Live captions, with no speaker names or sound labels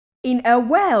In a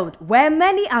world where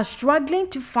many are struggling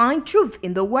to find truth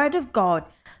in the Word of God,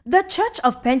 the Church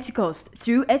of Pentecost,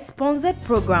 through its sponsored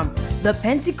program, the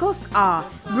Pentecost Hour,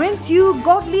 brings you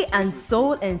godly and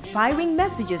soul-inspiring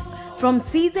messages from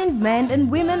seasoned men and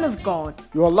women of God.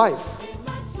 Your life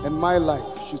and my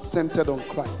life should center on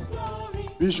Christ.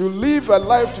 We should live a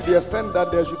life to the extent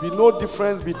that there should be no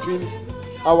difference between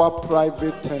our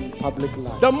private and public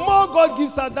life. The more God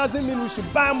gives us doesn't mean we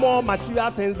should buy more material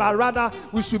things, but rather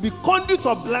we should be conduits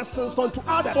of blessings unto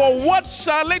others. For what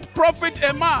shall it profit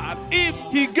a man if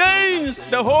he gains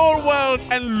the whole world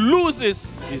and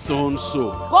loses his own soul?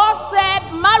 God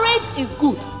said marriage is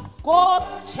good. God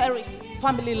cherishes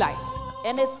family life.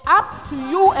 And it's up to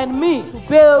you and me to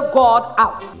bail God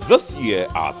out. This year,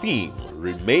 our theme,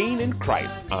 Remain in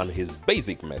Christ, and his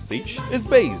basic message is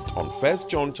based on 1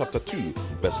 John chapter 2,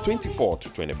 verse 24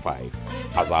 to 25.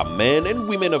 As our men and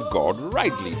women of God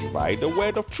rightly divide the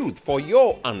word of truth for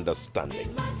your understanding.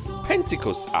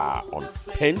 Pentecost Hour on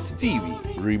Pent TV.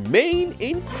 Remain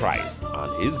in Christ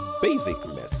and his basic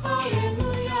message.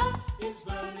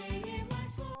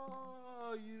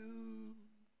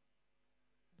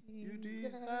 You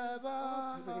deserve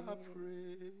our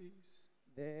praise.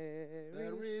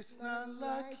 There is none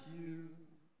like you,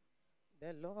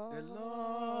 the Lord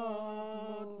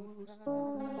Most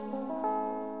High.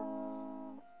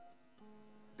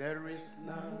 There is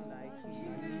none like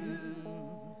you,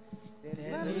 the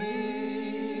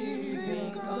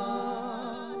living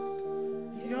God.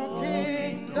 Your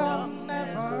kingdom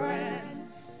never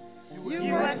ends.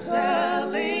 You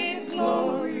excel in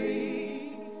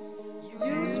glory.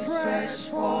 You stretch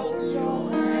forth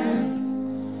your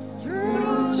hand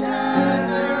through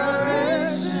generations.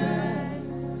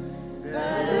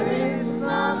 There is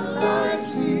none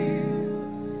like you,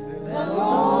 the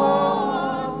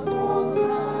Lord Most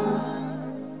High.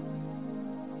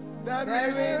 There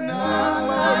is none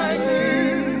like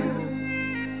you,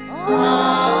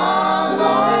 our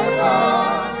Lord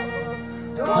God.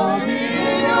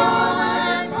 Dominion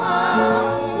and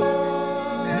power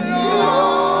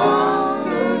belongs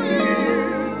to you.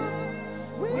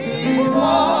 We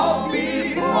fall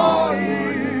before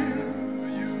you.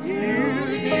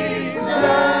 You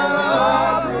deserve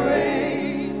our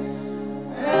praise.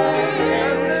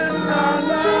 There is none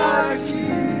like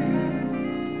you,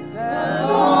 the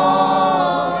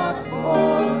Lord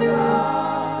Most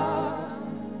High.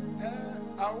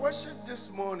 Our worship this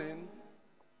morning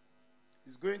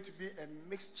is going to be a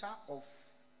mixture of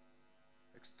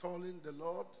extolling the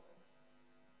Lord,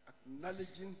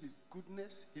 acknowledging his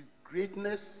goodness, his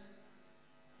greatness,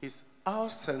 his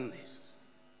awesomeness.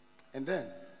 And then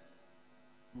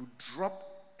we'll drop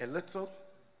a little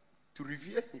to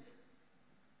revere him,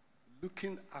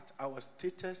 looking at our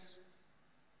status,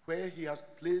 where he has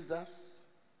placed us,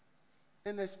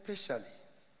 and especially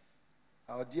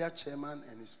our dear chairman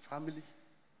and his family.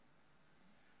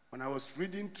 When I was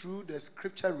reading through the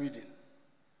scripture reading,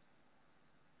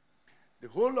 the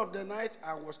whole of the night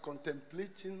I was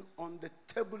contemplating on the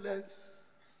turbulence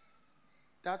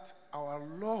that our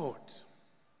Lord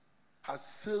has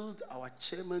sailed our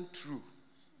chairman through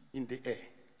in the air.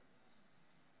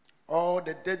 All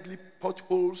the deadly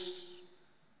potholes,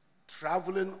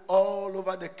 traveling all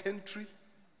over the country,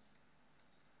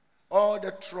 all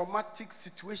the traumatic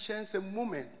situations and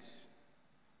moments,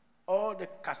 all the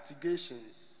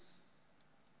castigations.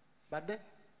 But then,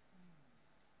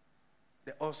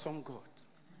 the awesome God,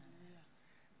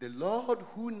 the Lord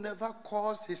who never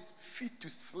caused his feet to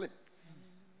slip,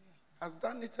 has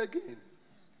done it again.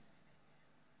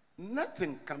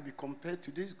 Nothing can be compared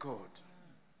to this God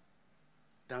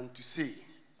than to say,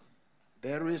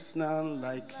 there is none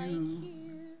like you,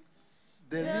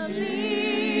 the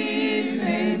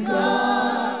living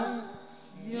God.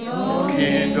 Your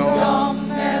kingdom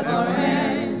never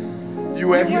ends.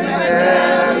 You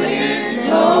excel in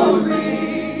glory.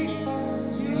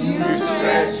 You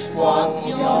stretch forth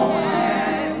your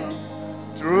hands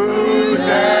through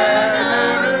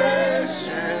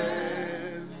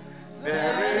generations.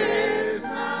 There is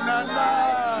none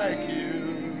like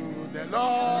you, the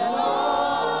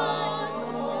Lord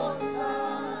Most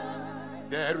High.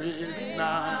 There is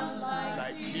none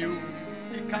like you.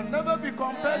 He can never be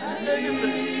compared to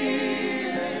anything.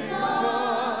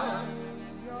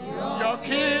 Your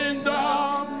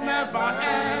kingdom never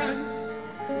ends.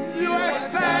 You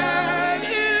excel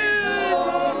in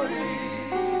glory.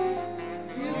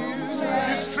 You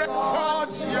stretch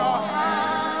forth your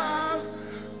hands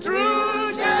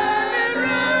through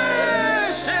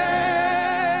generations.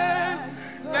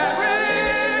 There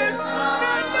is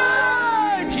none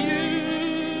like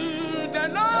you, the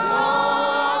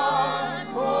Lord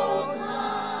Most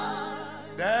High.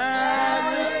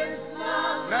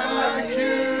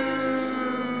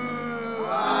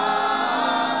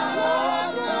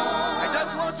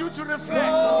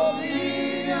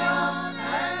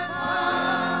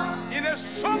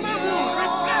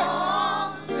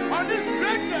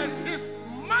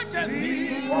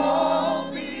 majesty.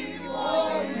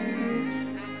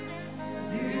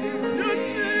 You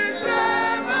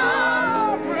deserve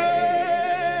our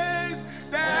praise.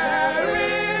 There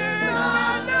is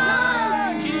none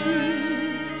like you,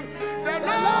 the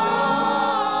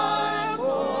Lord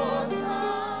Most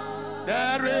High.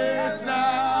 There is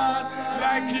none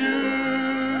like you.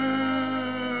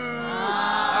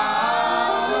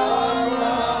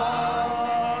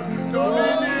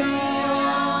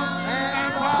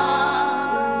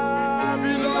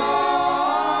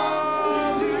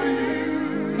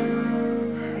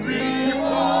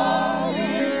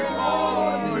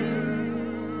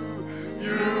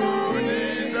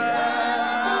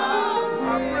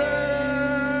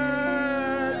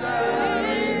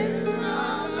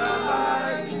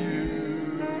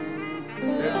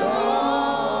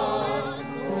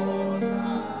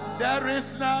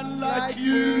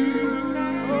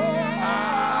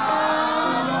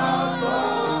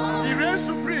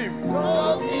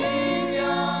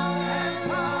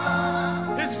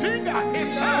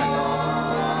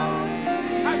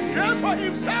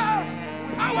 Himself,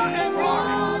 power and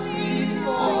glory.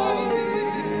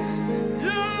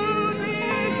 You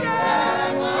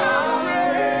deserve our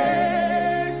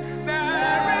praise.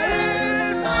 There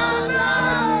is none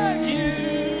like you,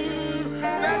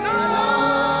 the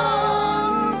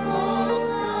Lord Most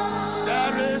High.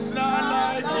 There is none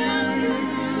like you.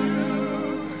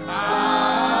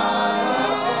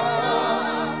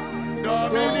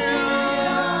 Dominion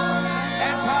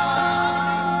and power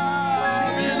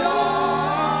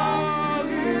belong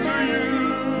to you.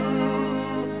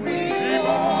 We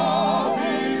bow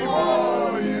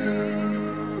before you.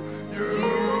 You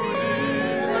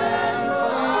deserve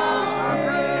our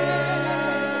praise.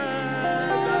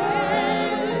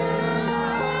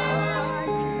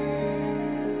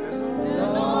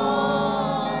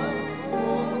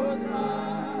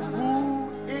 Who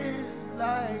is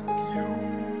like you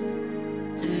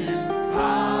in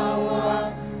power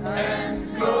and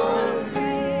glory?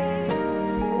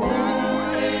 Who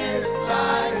is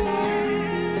like you,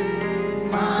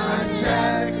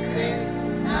 majestic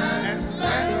and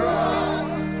splendorous?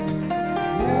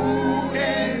 Who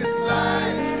is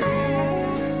like you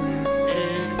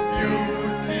in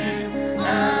beauty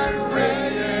and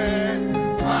radiance?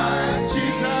 My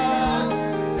Jesus,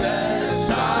 the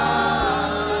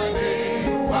shining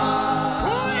one.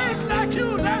 Who is like you?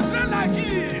 There's none like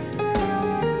him.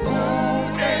 Who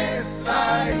is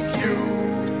like you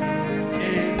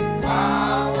in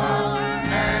power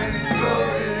and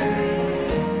glory?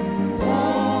 Who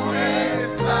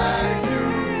is like you,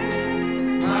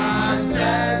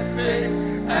 majestic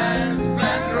and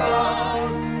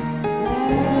splendorous?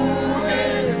 Who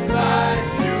is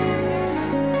like you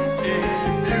in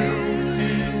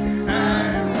beauty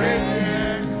and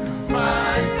radiance?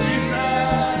 My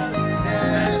Jesus, the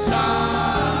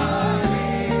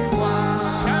shining one.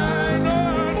 Shine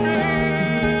on me,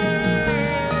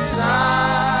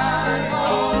 shine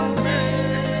on me,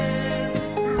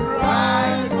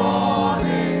 bright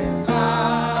morning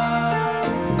star.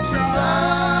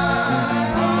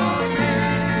 Shine on me,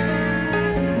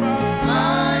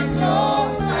 my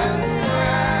closest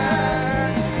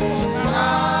friend.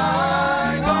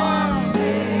 Shine on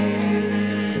me,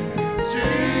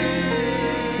 Jesus.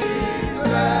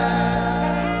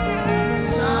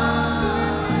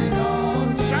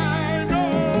 Shine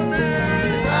on me.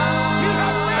 He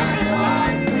has made His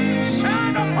light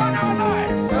shine upon our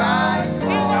lives.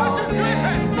 In our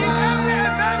situation, in every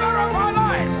endeavor of our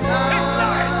lives, His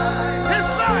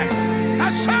light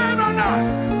has shined on us.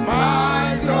 My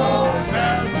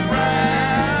closest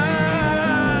friend,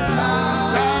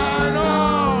 shine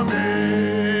on me,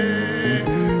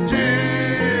 Jesus.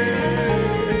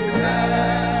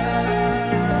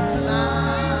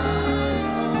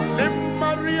 Le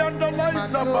Maria and the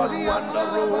Liza Baruanda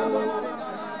Rose,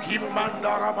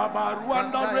 Kimandara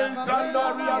Babaruanda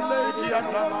Rezandaria Lady and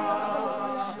the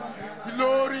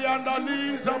Glory and the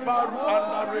Liza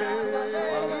Baruanda Re.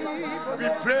 We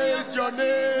praise your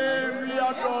name, we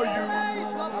adore you.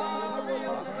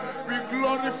 We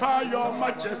glorify your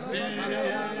majesty.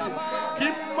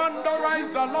 Kimandara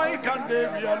is a like and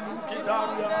Daria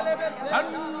Lukidaria. And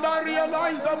Daria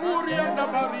Liza Muri and the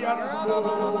Baria.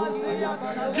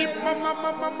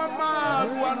 Kimamamamamama,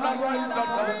 Ruanda Liza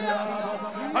Daria.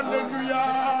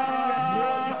 Hallelujah.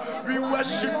 We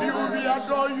worship you, we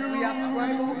adore you.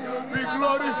 We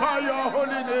glorify your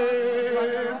holy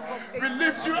name. We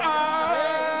lift you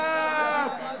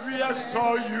up. We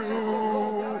extol you.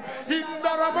 In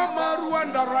the mamaru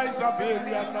and the rise of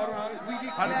Beri and the rise.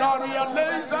 And Daria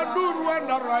lays and Nuru and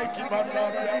the right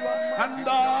Kibandaria. And I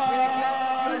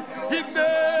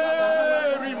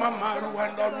Hideri mamaru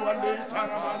and the Ruande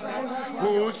Taramana.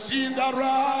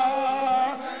 Usindara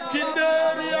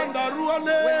Kinderi and the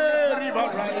Ruande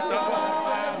Ribaraita.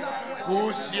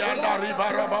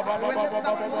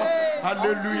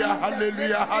 Hallelujah,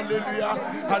 hallelujah, hallelujah,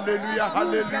 hallelujah,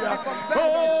 hallelujah.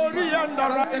 Oh, Rianda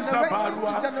Raisa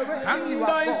Barua,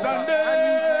 Kanda Isande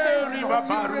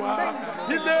Ribabarua,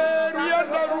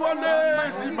 Hilarianda Ruane,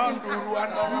 Simanduru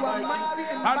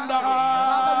and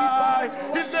I,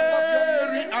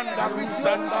 Hileri and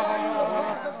Rusanda,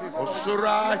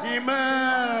 Osura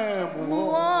Himem.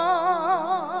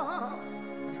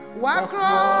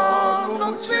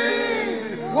 Wakronusi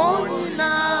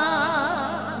wona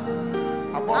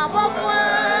abafwe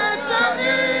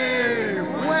chani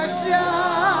wesia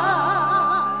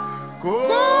go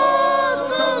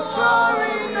to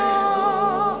sorry no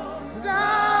da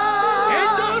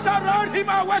angels around him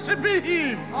are worshiping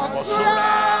him. Let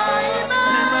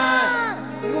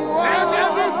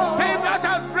everything that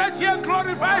has breath here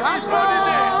glorify his holy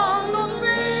name.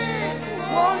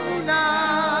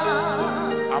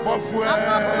 Abafwe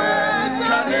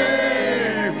chane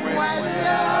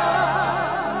wesia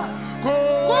go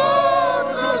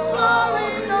to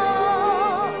sorry no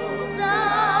da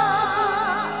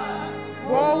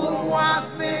wo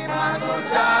wase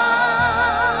manuja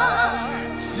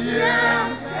siem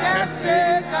kese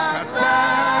kasa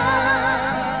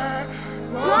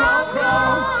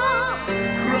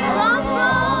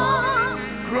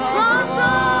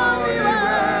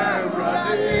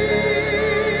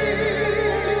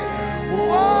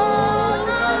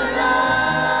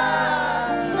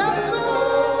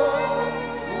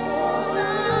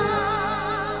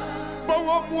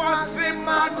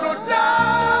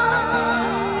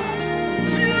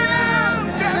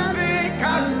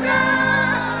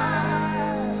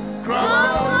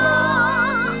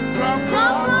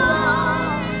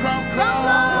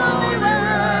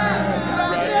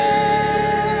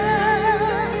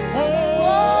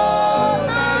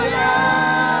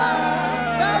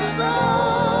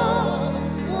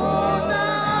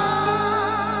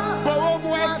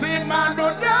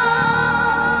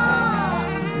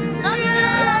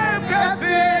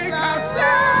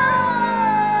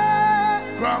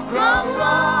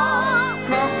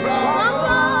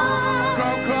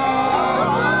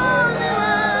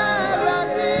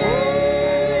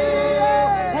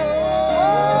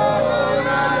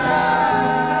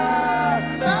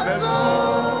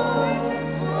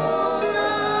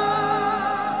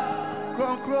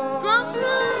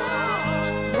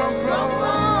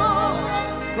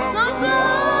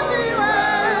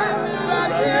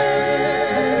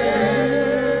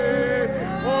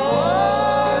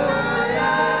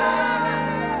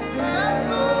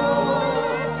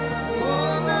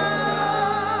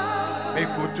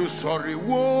Sorry,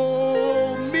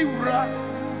 wo mira,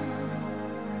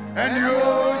 and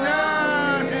you're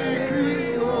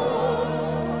Christo,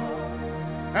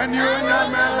 and you're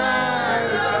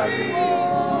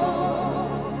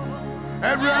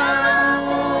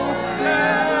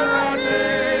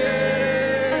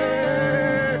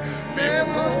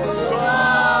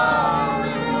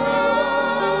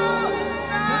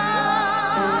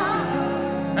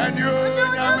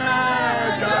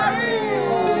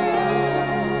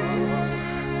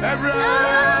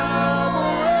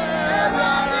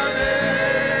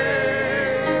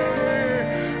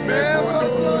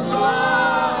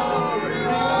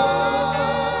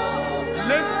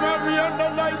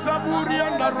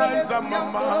and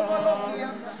Mama,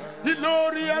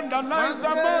 Hilori and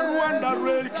Ananza Maru and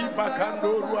Reiki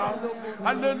Bakandorua.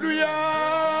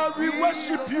 Hallelujah, we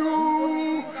worship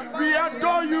you, we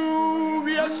adore you,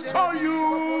 we extol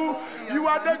you. You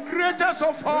are the greatest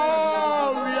of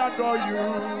all, we adore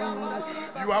you.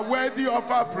 You are worthy of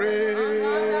our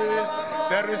praise.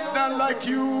 There is none like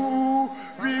you.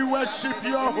 We worship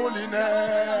your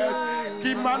holiness.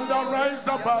 Kimanda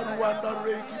Raisa Baru and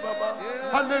Reiki Baba.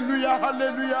 Hallelujah,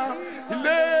 hallelujah.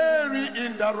 Hilary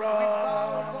in the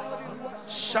rock.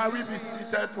 Shall we be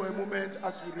seated for a moment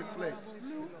as we reflect?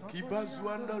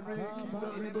 Kibazuanda Reiki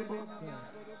Baba.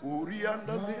 Uri and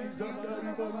the Liza and the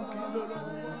River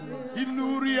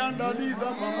Iluri and the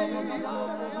Liza Mama.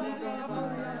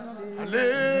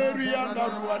 Hilary and the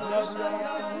Rwanda.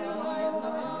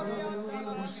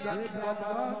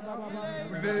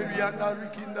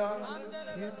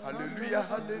 Hallelujah,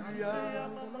 hallelujah.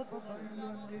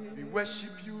 We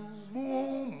worship you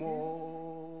more.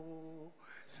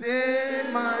 Say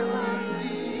my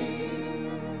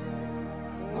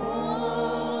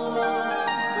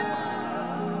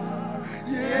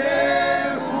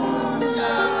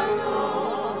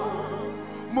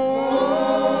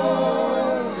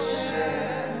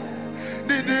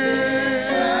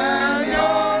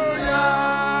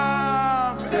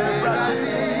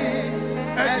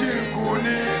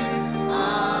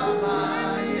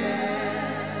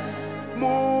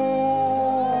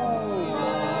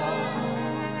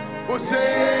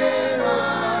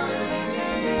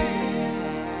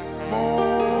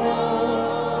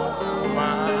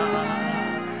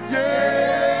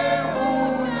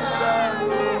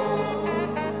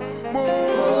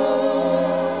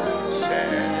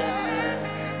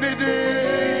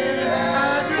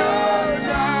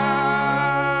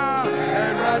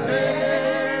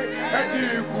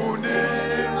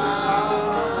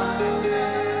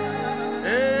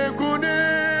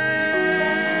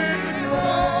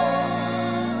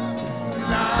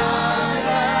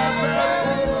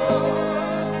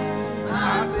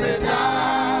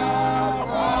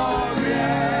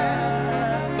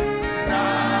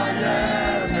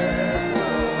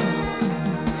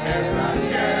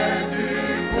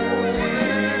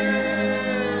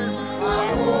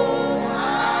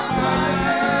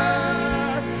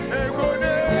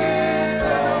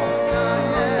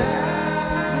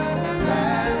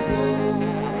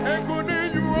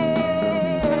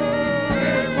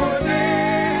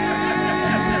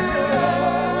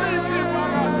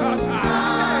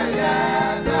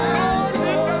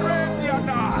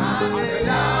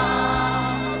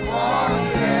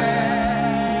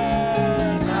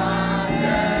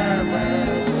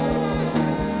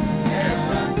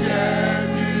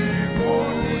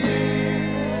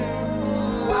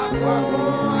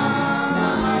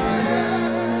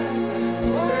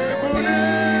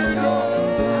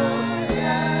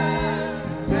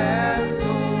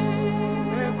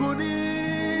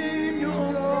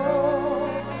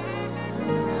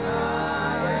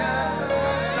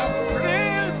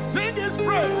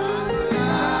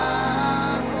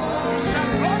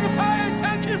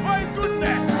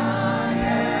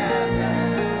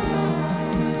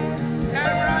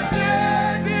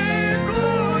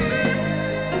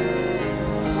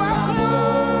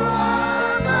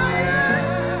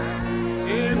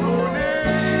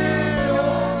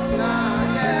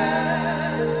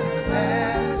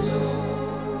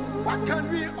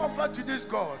To this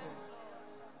God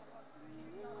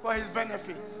for his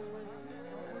benefits,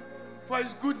 for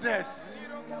his goodness,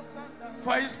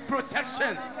 for his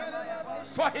protection,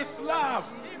 for his love.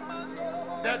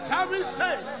 The psalmist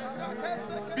says,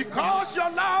 because your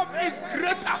love is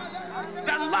greater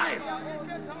than life,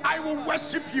 I will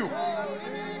worship you.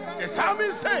 The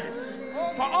psalmist says,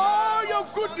 for all your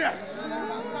goodness,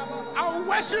 I will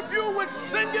worship you with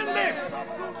singing lips.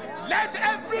 Let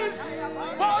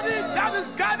everybody that is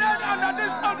gathered under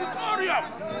this auditorium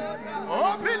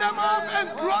open their mouth and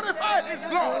glorify his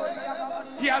Lord.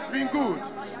 He has been good.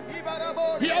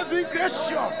 He has been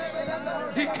gracious.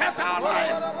 He kept our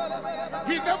life.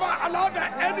 He never allowed the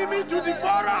enemy to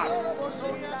devour us.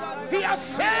 He has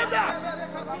saved us.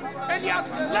 And he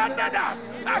has landed us.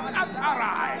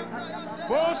 Sakatarai.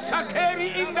 Oh,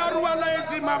 Sakeri in the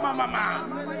Rualezi Mama Mama.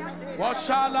 What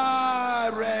shall I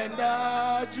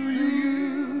render to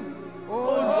you, oh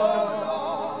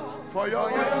Lord, for your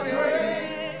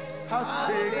grace has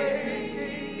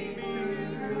taken me.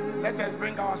 Let us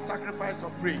bring our sacrifice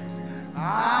of praise.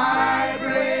 I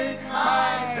bring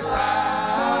my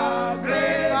sacrifice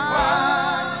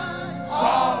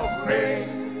of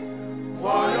praise,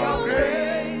 for your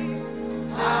grace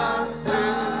has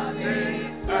done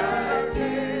it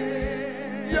again.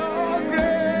 Your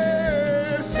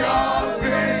grace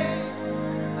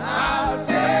has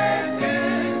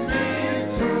taken me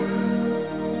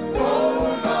through.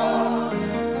 Oh Lord,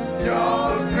 your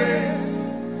grace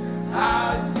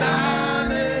has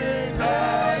done it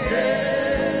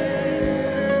again.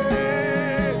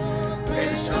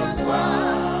 Gracious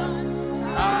one,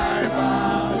 I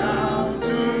bow down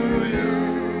to you.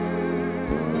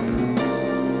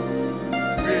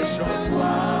 Gracious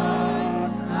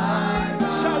one,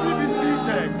 shall we be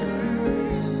seated?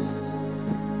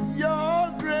 Your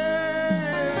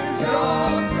grace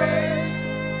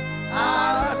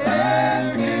has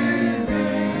taken me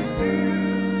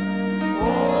through.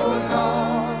 Oh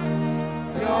Lord,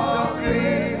 your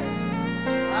grace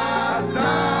has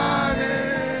done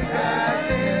it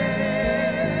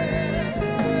again.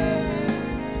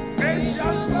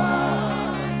 Gracious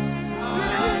one, we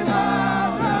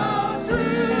bow down to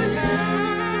you.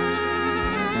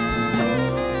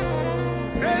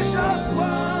 Gracious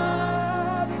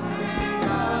one, we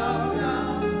bow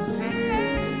down to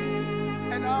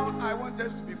you. And now I want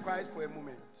us to be quiet for a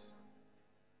moment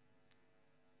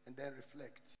and then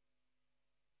reflect.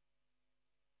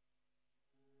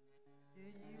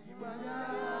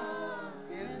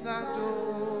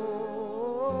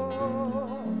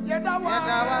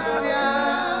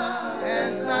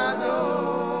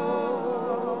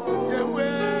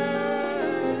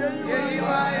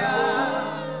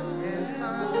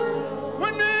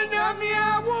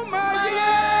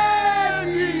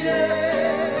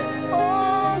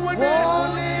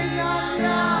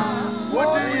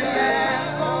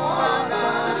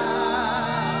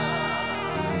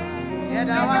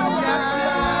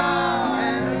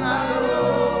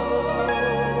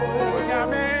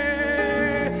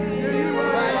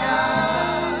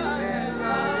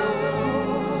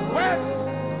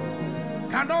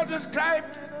 describe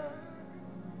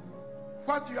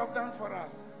what you have done for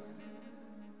us.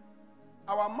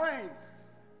 Our minds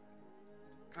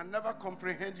can never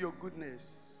comprehend your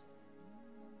goodness.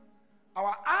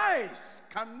 Our eyes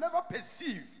can never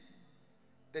perceive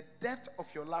the depth of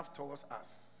your love towards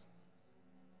us.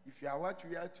 If you are what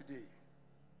we are today,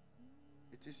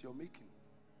 it is your making.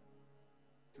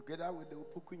 Together with the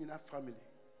Opoku Onyinah family,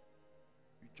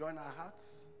 we join our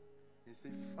hearts and say,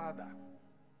 Father,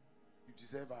 you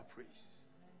deserve our praise.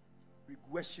 We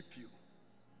worship you.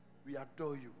 We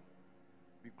adore you.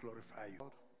 We glorify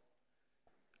you.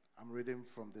 I'm reading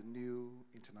from the New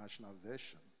International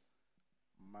Version,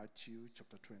 Matthew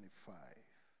chapter 25,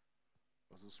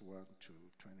 verses 1 to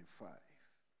 25.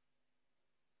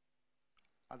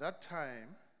 At that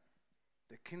time,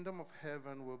 the kingdom of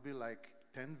heaven will be like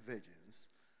 10 virgins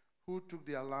who took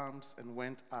their lamps and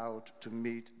went out to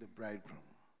meet the bridegroom.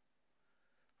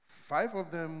 5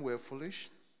 of them were foolish,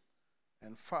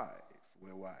 and 5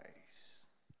 were wise.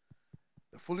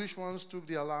 The foolish ones took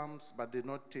their lamps, but did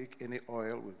not take any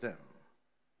oil with them.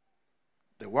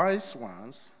 The wise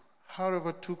ones,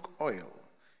 however, took oil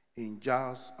in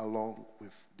jars along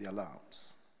with their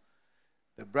lamps.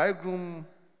 The bridegroom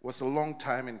was a long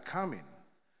time in coming,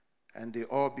 and they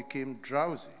all became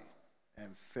drowsy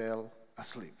and fell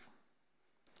asleep.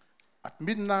 At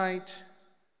midnight,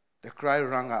 the cry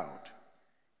rang out,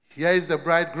 "Here is the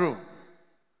bridegroom.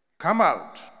 Come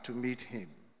out to meet him."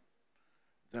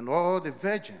 Then all the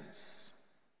virgins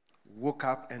woke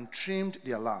up and trimmed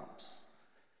their lamps.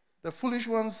 The foolish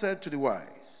ones said to the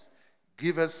wise,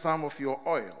 "Give us some of your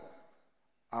oil.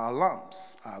 Our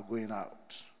lamps are going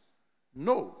out."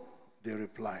 "No," they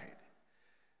replied.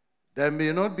 "There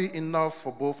may not be enough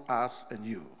for both us and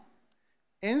you.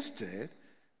 Instead,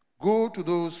 go to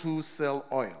those who sell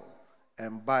oil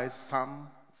and buy some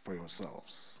for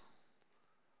yourselves."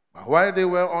 But while they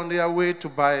were on their way to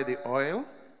buy the oil,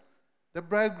 the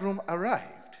bridegroom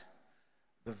arrived.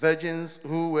 The virgins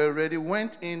who were ready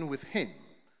went in with him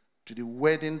to the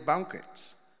wedding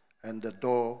banquet, and the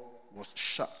door was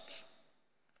shut.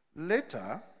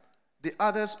 Later, the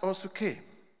others also came.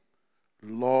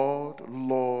 "Lord,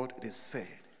 Lord," they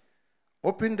said,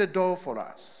 "open the door for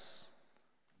us."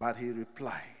 But he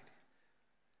replied,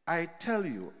 "I tell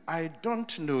you, I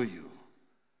don't know you.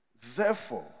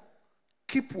 Therefore,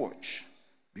 keep watch,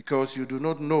 because you do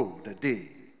not know the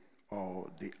day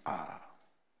or the hour."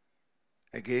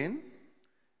 Again,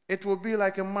 it will be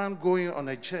like a man going on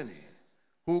a journey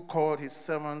who called his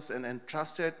servants and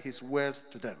entrusted his wealth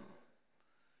to them.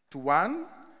 To one,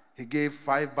 he gave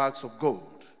 5 bags of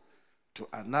gold, to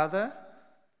another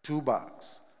 2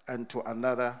 bags, and to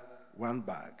another 1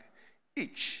 bag,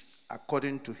 each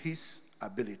according to his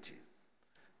ability.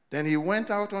 Then he went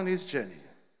out on his journey.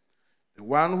 The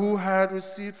one who had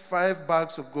received 5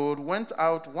 bags of gold went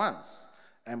out once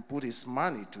and put his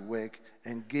money to work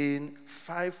and gained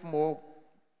 5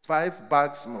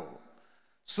 bags more.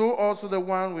 So also the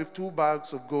one with 2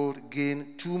 bags of gold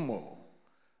gained 2 more.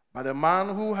 But the man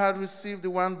who had received the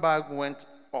 1 bag went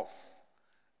off,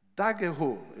 dug a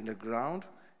hole in the ground,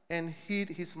 and hid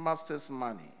his master's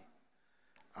money.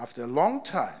 After a long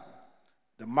time,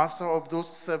 the master of those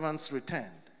servants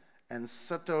returned and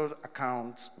settled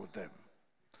accounts with them.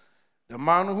 The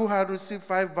man who had received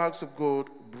 5 bags of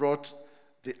gold brought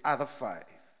the other 5.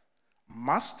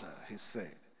 "Master," he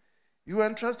said, "you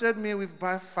entrusted me with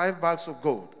 5 bags of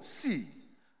gold. See,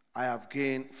 I have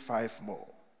gained 5 more."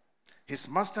 His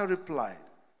master replied,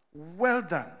 "Well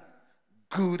done,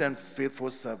 good and faithful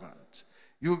servant.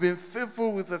 You've been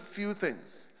faithful with a few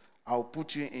things. I'll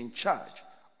put you in charge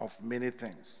of many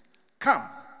things. Come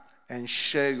and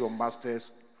share your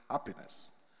master's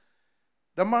happiness."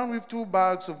 The man with 2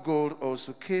 bags of gold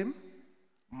also came.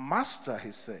 "Master,"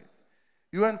 he said,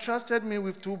 "you entrusted me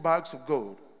with 2 bags of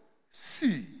gold.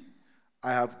 See,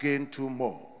 I have gained 2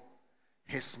 more.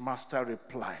 His master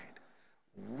replied,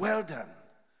 "Well done,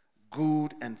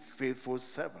 good and faithful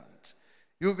servant.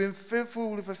 You've been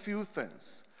faithful with a few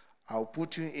things. I'll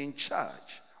put you in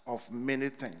charge of many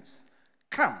things.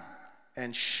 Come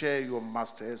and share your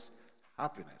master's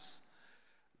happiness."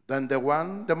 Then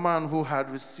the man who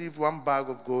had received 1 bag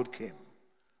of gold came.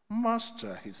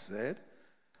 "Master," he said,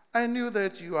 "I knew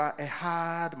that you are a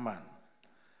hard man,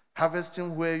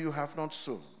 harvesting where you have not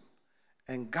sown,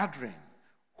 and gathering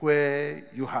where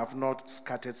you have not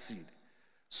scattered seed.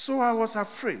 So I was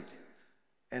afraid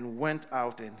and went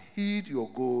out and hid your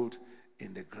gold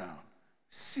in the ground.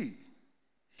 See,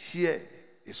 here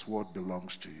is what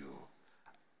belongs to you."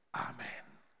 Amen.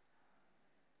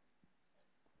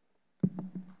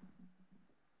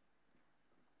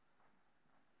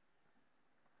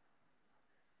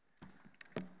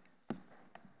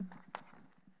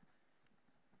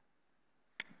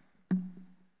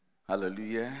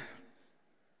 Hallelujah.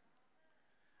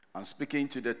 I'm speaking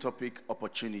to the topic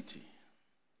opportunity.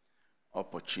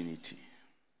 Opportunity.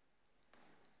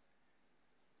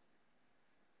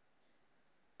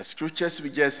 The scriptures we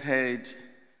just heard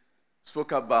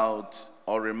spoke about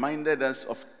or reminded us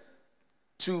of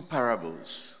two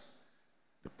parables.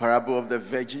 The parable of the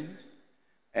virgin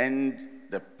and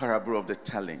the parable of the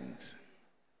talent.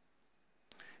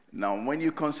 Now, when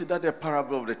you consider the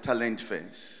parable of the talent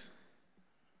first,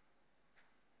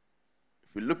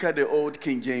 if we look at the old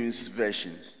King James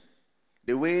Version,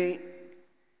 the way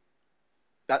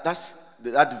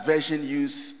that version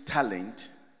used talent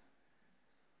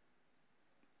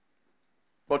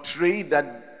portrayed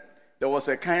that there was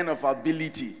a kind of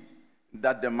ability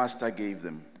that the master gave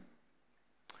them.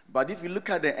 But if you look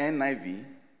at the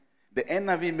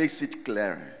NIV makes it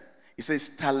clearer. It says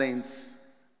talents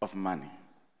of money.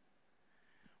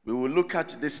 We will look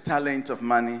at this talent of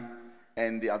money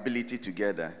and the ability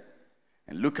together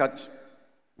and look at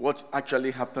what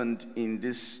actually happened in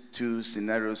these two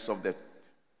scenarios of the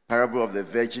parable of the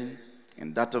virgin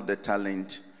and that of the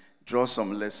talent, draw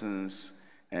some lessons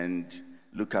and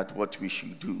look at what we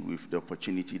should do with the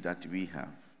opportunity that we have.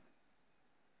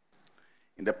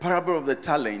 In the parable of the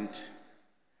talent,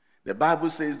 the Bible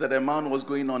says that a man was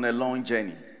going on a long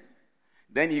journey.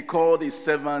 Then he called his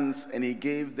servants and he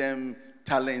gave them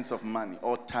talents of money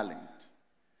or talent.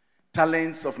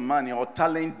 Talents of money or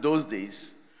talent those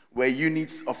days were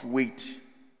units of weight,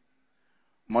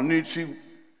 monetary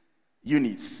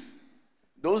units.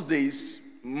 Those days,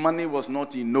 money was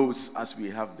not in notes as we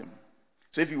have them.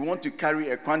 So if you want to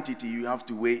carry a quantity, you have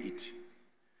to weigh it.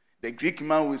 The Greek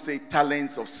man will say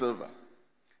talents of silver.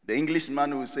 The English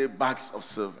man will say bags of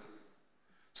silver.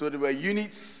 So there were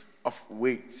units of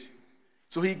weight.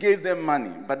 So he gave them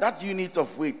money. But that unit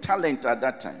of weight, talent at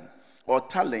that time, or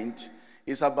talent,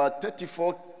 is about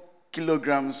 34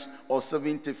 kilograms or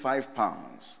 75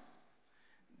 pounds.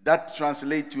 That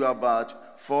translates to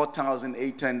about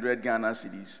 4,800 Ghana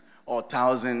cedis or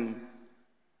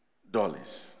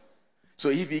 $1,000. So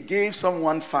if he gave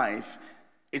someone 5,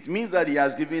 it means that he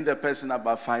has given the person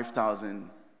about $5,000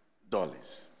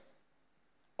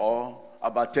 or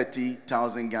about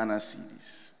 30,000 Ghana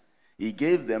cedis. He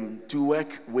gave them to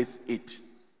work with it.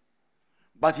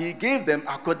 But he gave them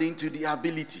according to the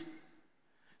ability.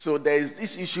 So there is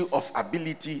this issue of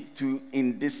ability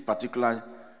in this particular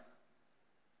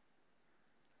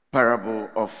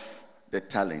parable of the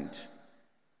talent.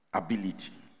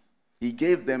 Ability. He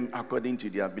gave them according to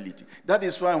the ability. That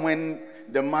is why when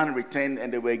the man returned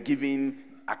and they were giving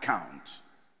account,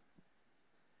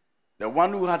 the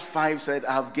one who had 5 said,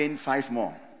 I have gained 5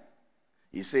 more.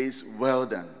 He says, well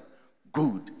done,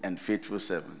 good and faithful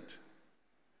servant.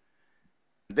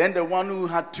 Then the one who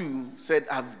had 2 said,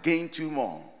 I have gained 2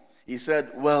 more. He said,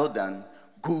 well done,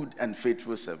 good and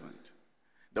faithful servant.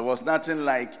 There was nothing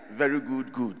like very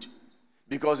good, good,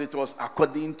 because it was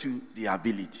according to the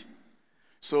ability.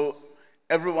 So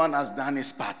everyone has done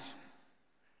his part.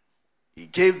 He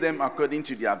gave them according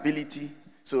to the ability.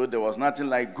 So there was nothing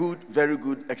like good, very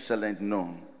good, excellent.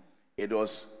 No. It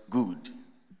was good,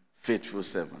 faithful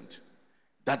servant.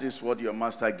 That is what your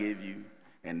master gave you,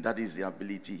 and that is the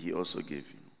ability he also gave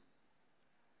you.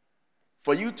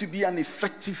 For you to be an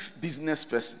effective business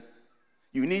person,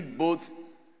 you need both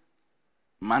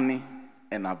money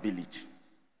and ability.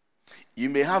 You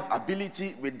may have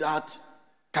ability without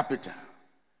capital.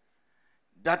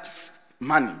 That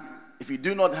money, if you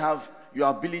do not have your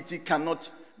ability, cannot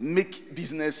make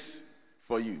business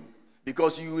for you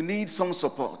because you need some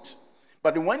support.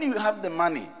 But when you have the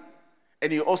money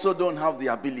and you also don't have the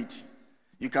ability,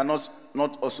 you cannot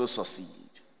not also succeed.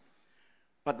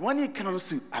 But when it comes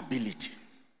to ability,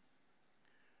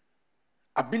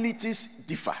 abilities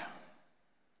differ,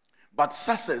 but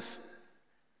success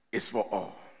is for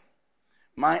all.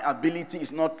 My ability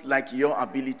is not like your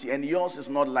ability, and yours is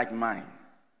not like mine.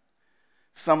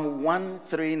 Psalm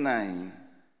 139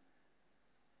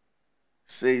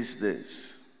 says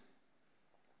this.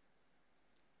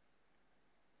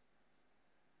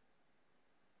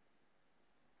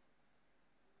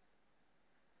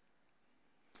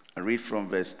 I read from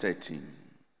verse 13.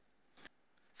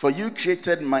 For you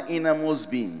created my innermost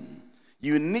being.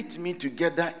 You knit me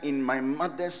together in my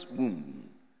mother's womb.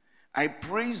 I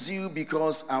praise you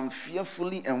because I'm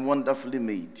fearfully and wonderfully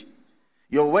made.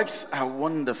 Your works are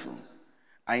wonderful.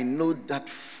 I know that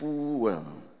full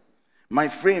well. My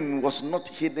frame was not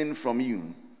hidden from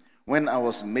you when I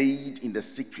was made in the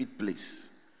secret place,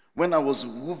 when I was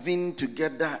woven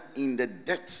together in the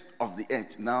depths of the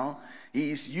earth. Now,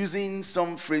 he is using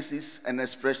some phrases and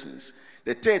expressions.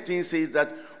 The 13 says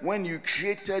that when you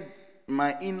created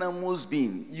my innermost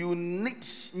being. You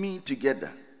knit me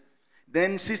together.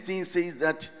 Then 16 says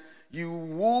that you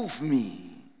wove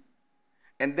me.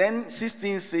 And then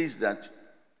 16 says that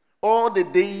all the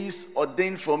days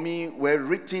ordained for me were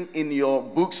written in your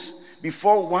books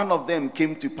before one of them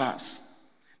came to pass.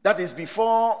 That is,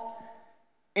 before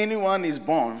anyone is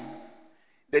born,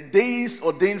 the days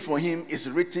ordained for him is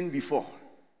written before.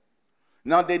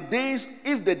 Now the days,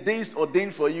 if the days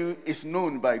ordained for you is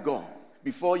known by God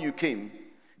before you came,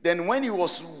 then when he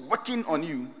was working on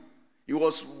you, he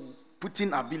was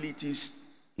putting abilities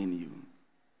in you.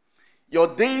 Your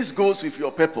days goes with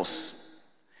your purpose.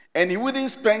 And he wouldn't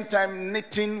spend time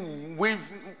knitting,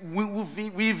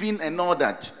 weaving and all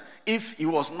that if he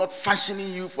was not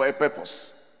fashioning you for a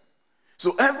purpose.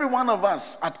 So every one of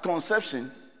us at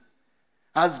conception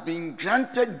has been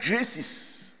granted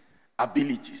graces,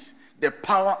 abilities, the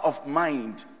power of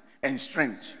mind and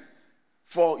strength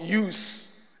for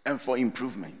use and for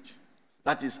improvement.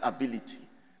 That is ability.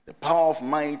 The power of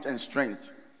mind and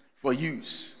strength for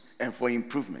use and for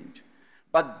improvement.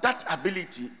 But that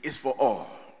ability is for all.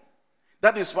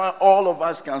 That is why all of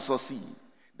us can succeed.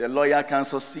 The lawyer can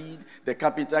succeed, the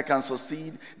carpenter can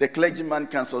succeed, the clergyman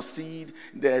can succeed,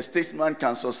 the statesman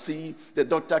can succeed, the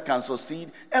doctor can succeed.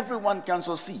 Everyone can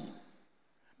succeed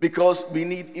because we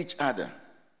need each other.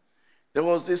 There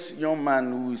was this young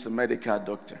man who is a medical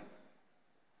doctor.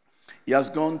 He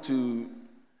has gone to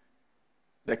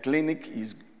the clinic.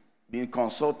 He's been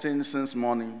consulting since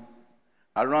morning.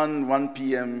 Around 1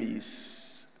 p.m.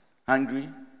 he's hungry.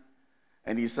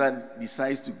 And he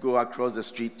decides to go across the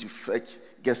street to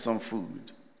get some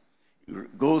food. He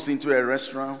goes into a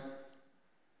restaurant,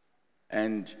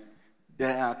 and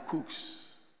there are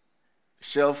cooks.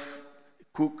 Chef,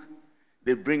 cook,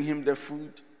 they bring him the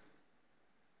food.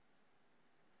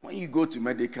 When you go to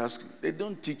medical school, they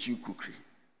don't teach you cookery.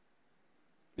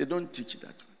 They don't teach that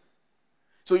way.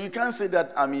 So you can't say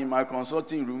that I'm in my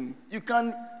consulting room. You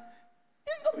can't.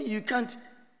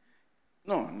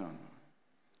 No.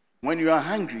 When you are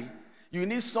hungry, you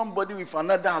need somebody with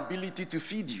another ability to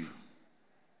feed you.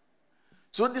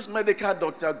 So this medical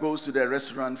doctor goes to the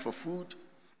restaurant for food,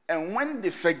 and when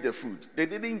they fetch the food, they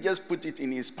didn't just put it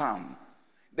in his palm.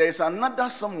 There is another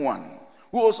someone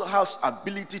who also has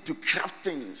ability to craft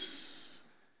things.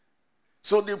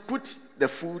 So they put the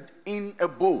food in a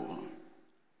bowl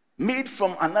made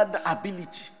from another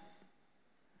ability.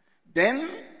 Then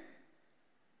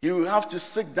you will have to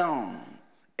sit down.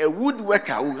 A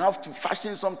woodworker will have to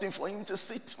fashion something for him to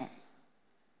sit on.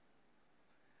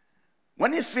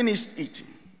 When he finished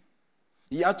eating,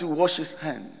 he had to wash his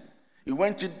hand. He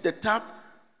went to the tap,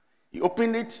 he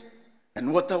opened it,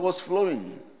 and water was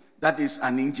flowing. That is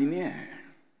an engineer.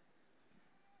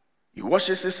 He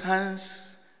washes his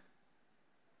hands,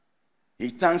 he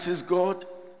thanks his God,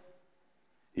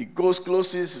 he goes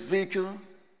close to his vehicle,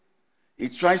 he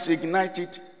tries to ignite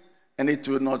it, and it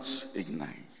will not ignite.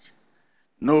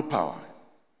 No power.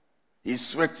 He's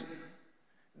sweating.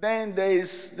 Then there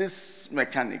is this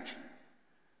mechanic.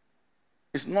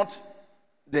 It's not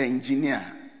the engineer.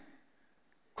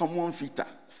 Common fitter.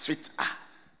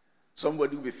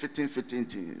 Somebody will be fitting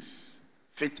things.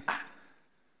 Fitter.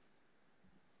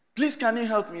 Please, can you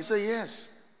help me? He said, yes.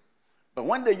 But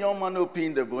when the young man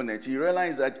opened the bonnet, he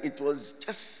realized that it was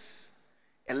just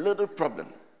a little problem.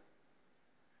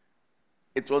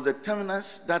 It was the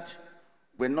terminals that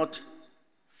were not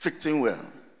fitting well.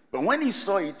 But when he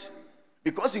saw it,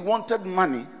 because he wanted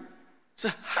money, he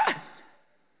said,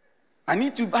 I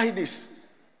need to buy this.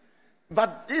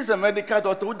 But this is a medical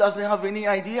doctor who doesn't have any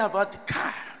idea about the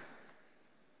car.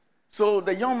 So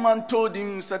the young man told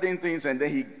him certain things, and then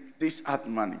he dished out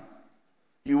money.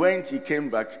 He went, he came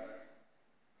back.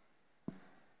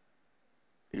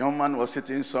 The young man was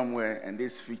sitting somewhere, and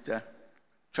this fitter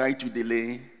tried to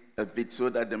delay a bit so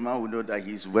that the man would know that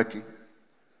he's working.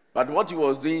 But what he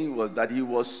was doing was that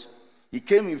he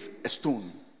came with a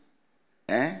stone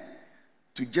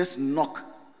to just knock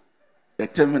the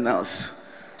terminals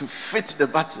to fit the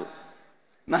battle.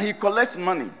 Now he collects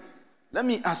money. Let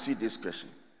me ask you this question.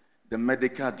 The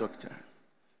medical doctor,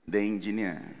 the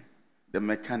engineer, the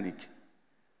mechanic,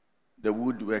 the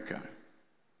woodworker,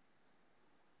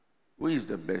 who is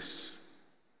the best?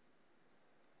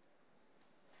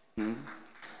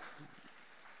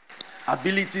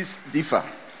 Abilities differ.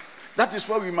 That is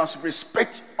why we must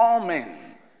respect all men.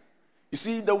 You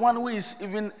see, the one who is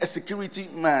even a security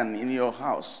man in your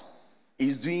house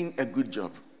is doing a good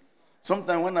job.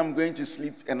 Sometimes when I'm going to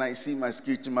sleep and I see my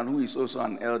security man who is also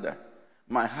an elder,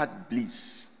 my heart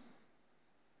bleeds.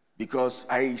 Because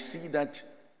I see that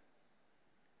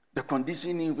the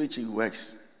condition in which he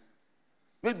works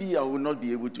Maybe I will not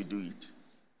be able to do it.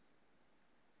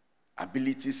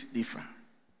 Abilities differ.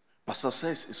 But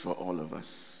success is for all of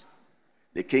us.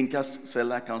 The canker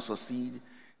seller can succeed.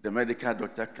 The medical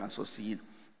doctor can succeed.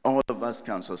 All of us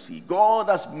can succeed. God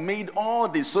has made all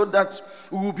this so that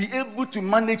we will be able to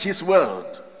manage his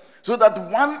world. So that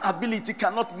one ability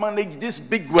cannot manage this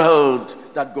big world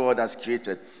that God has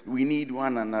created. We need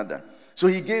one another. So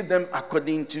he gave them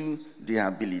according to their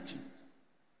ability.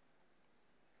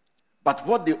 But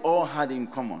what they all had in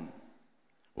common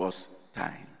was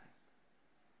time.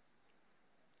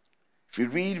 If you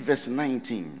read verse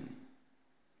 19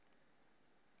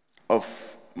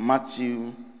 of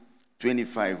Matthew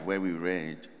 25, where we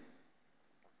read,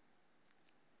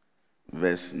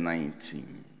 verse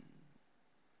 19.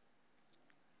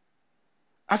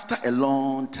 After a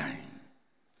long time,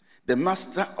 the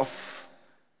master of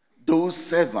those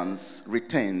servants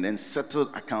returned and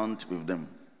settled account with them.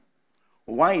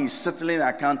 Why he's settling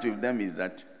account with them is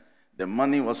that the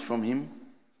money was from him,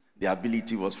 the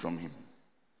ability was from him.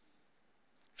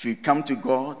 If you come to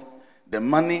God, the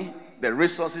money, the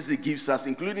resources he gives us,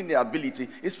 including the ability,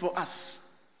 is for us.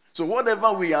 So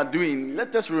whatever we are doing,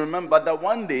 let us remember that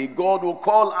one day God will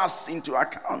call us into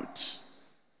account.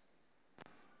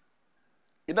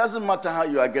 It doesn't matter how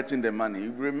you are getting the money.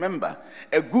 Remember,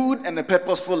 a good and a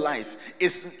purposeful life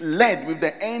is led with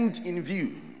the end in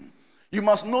view. You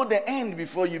must know the end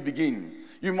before you begin.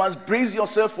 You must brace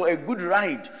yourself for a good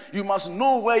ride. You must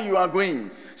know where you are going.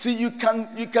 See, you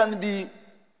can be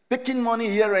taking money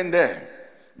here and there.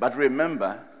 But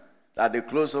remember, at the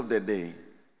close of the day,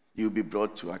 you'll be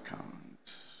brought to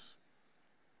account.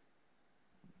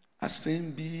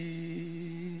 Assembly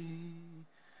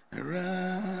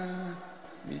around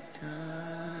me.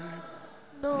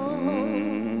 No.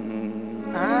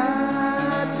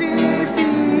 Adibi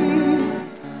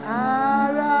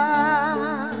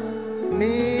ara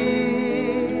me.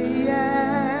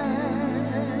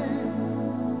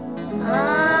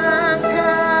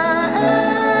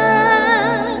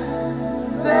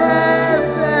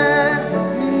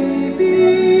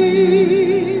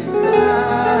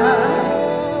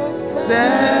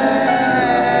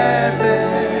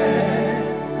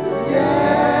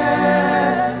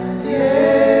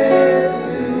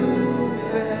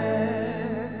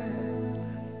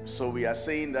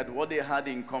 Saying that what they had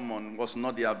in common was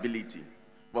not the ability,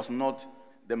 was not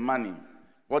the money.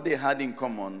 What they had in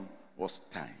common was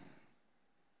time.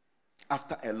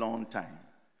 After a long time.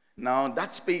 Now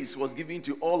that space was given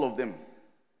to all of them.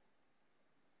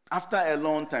 After a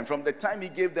long time, from the time he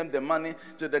gave them the money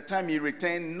to the time he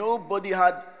returned, nobody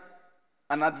had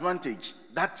an advantage.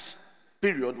 That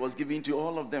period was given to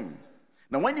all of them.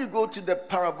 Now when you go to the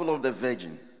parable of the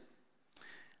virgin,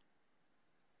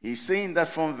 he's saying that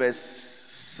from verse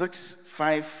 6,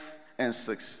 5, and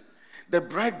 6. The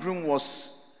bridegroom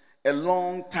was a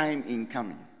long time in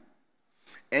coming,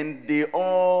 and they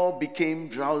all became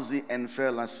drowsy and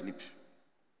fell asleep.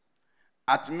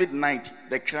 At midnight,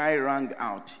 the cry rang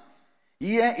out,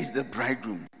 "Here is the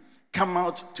bridegroom, come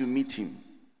out to meet him."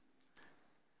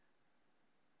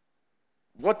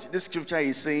 What this scripture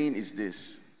is saying is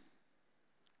this.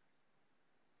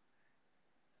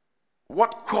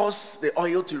 What caused the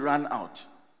oil to run out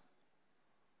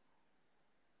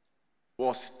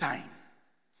was time.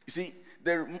 You see,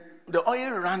 the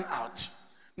oil ran out,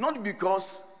 not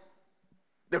because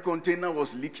the container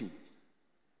was leaking,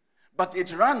 but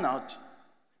it ran out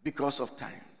because of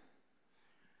time.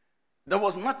 There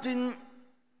was nothing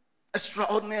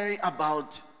extraordinary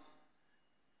about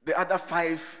the other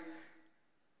 5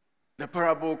 the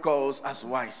parable calls as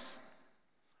wise.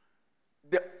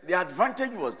 The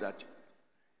advantage was that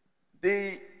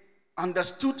they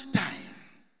understood time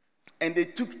and they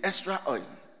took extra oil.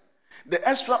 The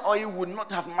extra oil would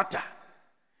not have mattered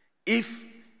if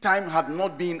time had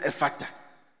not been a factor.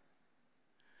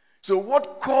 So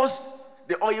what caused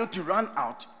the oil to run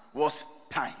out was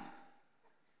time.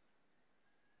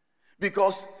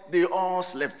 Because they all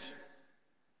slept.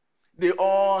 They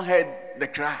all heard the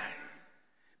cry.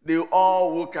 They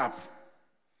all woke up.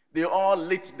 They all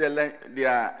lit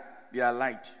their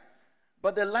light.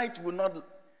 But the light will not,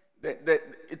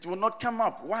 it will not come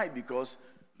up. Why? Because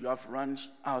you have run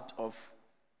out of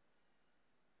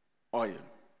oil.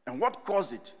 And what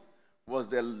caused it was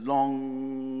the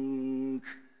long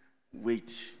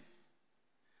wait.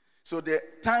 So the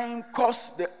time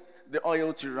caused the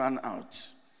oil to run out.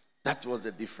 That was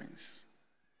the difference.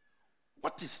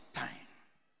 What is time?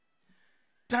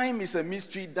 Time is a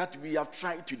mystery that we have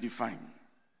tried to define.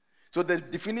 So the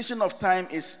definition of time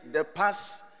is the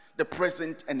past, the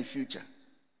present, and the future.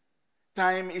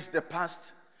 Time is the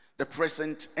past, the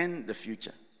present, and the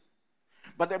future.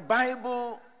 But the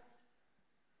Bible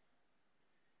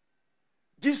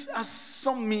gives us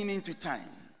some meaning to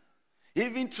time. He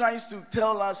even tries to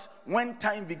tell us when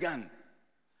time began.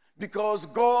 Because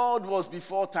God was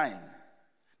before time.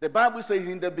 The Bible says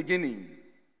in the beginning.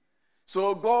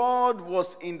 So God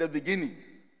was in the beginning.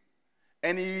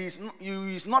 And he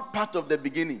is not part of the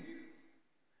beginning.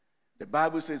 The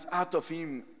Bible says out of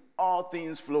him all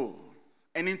things flow.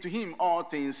 And into him all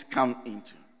things come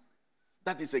into.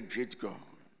 That is a great God.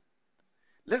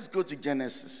 Let's go to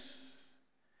Genesis.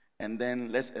 And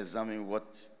then let's examine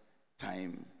what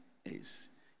time is.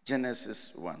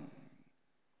 Genesis 1.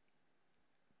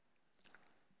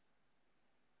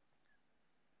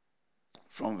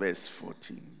 From verse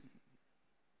 14.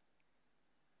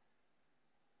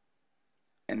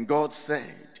 And God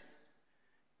said,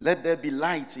 let there be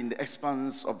lights in the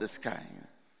expanse of the sky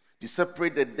to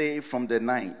separate the day from the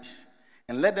night,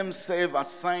 and let them serve as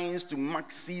signs to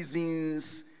mark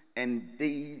seasons and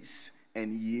days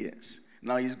and years.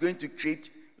 Now he's going to create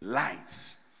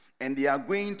lights, and they are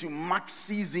going to mark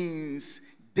seasons,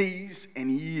 days, and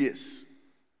years.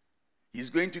 He's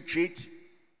going to create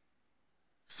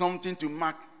something to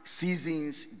mark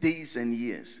seasons, days, and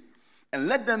years. And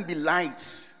let them be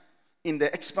lights in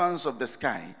the expanse of the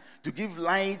sky to give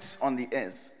lights on the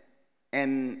earth.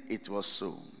 And it was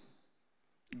so.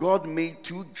 God made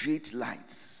two great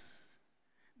lights.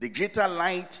 The greater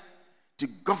light to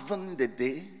govern the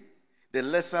day, the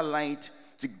lesser light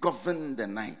to govern the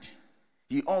night.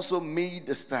 He also made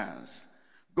the stars.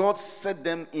 God set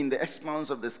them in the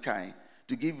expanse of the sky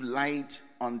to give light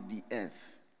on the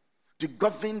earth, to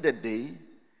govern the day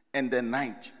and the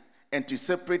night, and to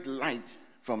separate light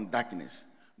from darkness.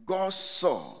 God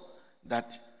saw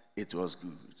that it was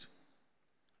good.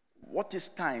 What is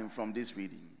time from this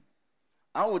reading?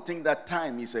 I would think that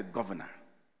time is a governor.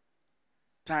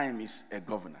 Time is a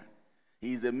governor.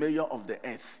 He is the mayor of the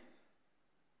earth.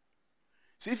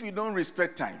 See, if you don't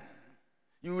respect time,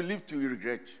 you will live to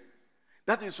regret.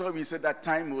 That is why we said that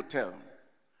time will tell.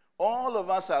 All of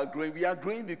us are growing. We are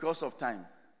growing because of time.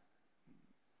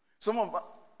 Some of us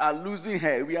are losing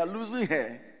hair. We are losing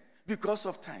hair because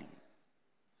of time.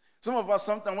 Some of us,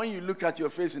 sometimes when you look at your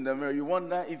face in the mirror, you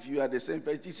wonder if you are the same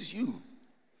person. This is you.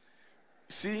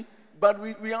 See? But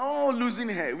we are all losing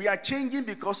hair. We are changing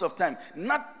because of time.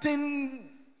 Nothing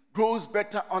grows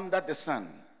better under the sun.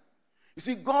 You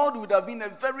see, God would have been a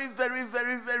very, very,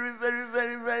 very, very, very,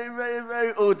 very, very, very,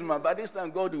 very old man. By this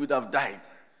time, God would have died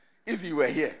if he were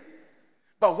here.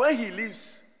 But where he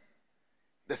lives,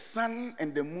 the sun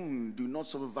and the moon do not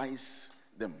supervise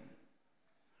them.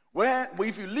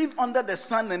 If you live under the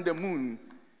sun and the moon,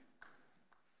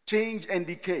 change and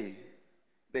decay,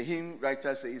 the hymn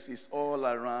writer says, it's all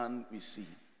around we see.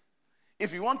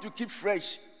 If you want to keep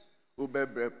fresh, you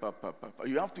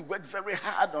have to work very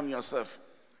hard on yourself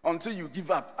until you give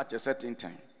up at a certain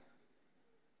time.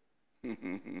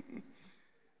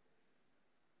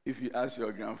 If you ask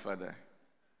your grandfather,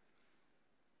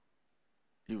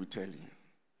 he will tell you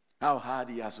how hard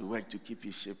he has to work to keep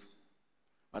his shape.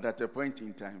 But at a point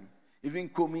in time, even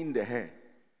combing the hair,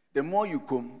 the more you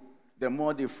comb, the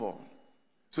more they fall.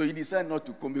 So he decided not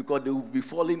to comb because they will be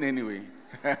falling anyway.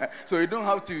 So you don't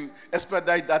have to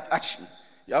expedite that action.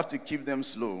 You have to keep them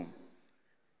slow.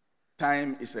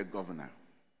 Time is a governor.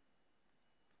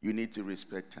 You need to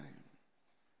respect time.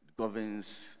 It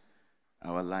governs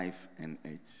our life and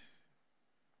it.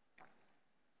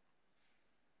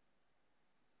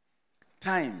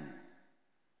 Time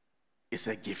is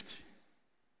a gift.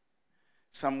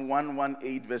 Psalm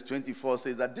 118 verse 24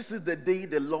 says that this is the day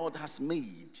the Lord has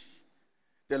made.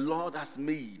 The Lord has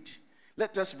made.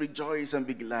 Let us rejoice and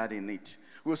be glad in it.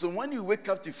 So when you wake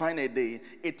up to find a day,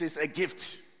 it is a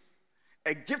gift.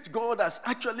 A gift God has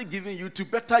actually given you to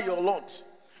better your lot.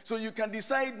 So you can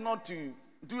decide not to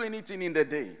do anything in the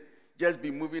day. Just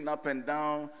be moving up and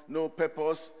down, no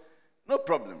purpose, no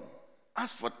problem.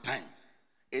 As for time,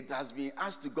 it has been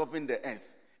asked to govern the earth.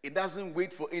 It doesn't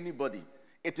wait for anybody.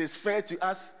 It is fair to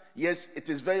us. Yes, it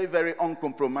is very, very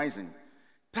uncompromising.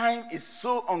 Time is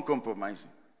so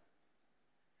uncompromising.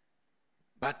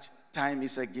 But time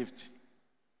is a gift.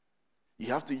 You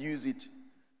have to use it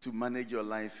to manage your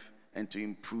life and to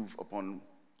improve upon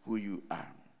who you are.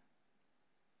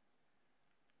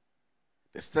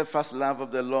 The steadfast love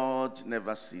of the Lord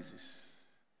never ceases.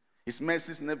 His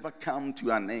mercies never come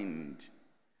to an end.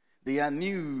 They are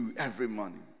new every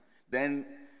morning. Then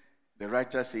the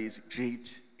writer says,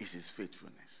 great is his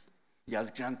faithfulness. He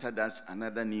has granted us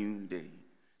another new day.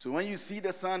 So when you see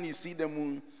the sun, you see the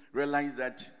moon, realize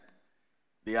that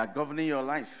they are governing your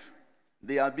life.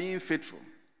 They are being faithful.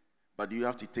 But you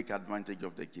have to take advantage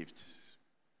of the gifts.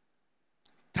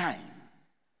 time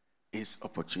is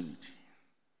opportunity.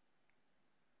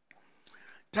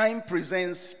 Time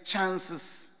presents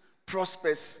chances,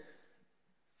 prospects,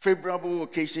 favorable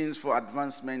occasions for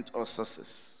advancement or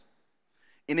success.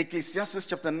 In Ecclesiastes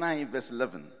chapter 9, verse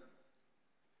 11,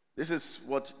 this is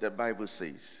what the Bible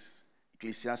says.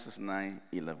 Ecclesiastes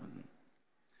 9:11.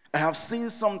 I have seen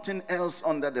something else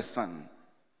under the sun.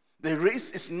 The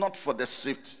race is not for the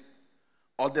swift,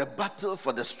 or the battle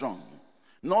for the strong,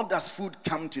 nor does food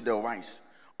come to the wise,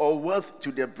 or wealth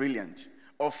to the brilliant,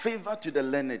 or favor to the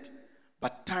learned,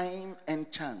 but time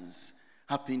and chance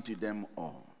happen to them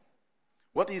all.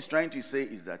 What he's trying to say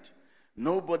is that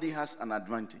nobody has an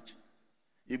advantage.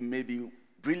 You may be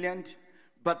brilliant,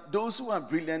 but those who are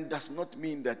brilliant does not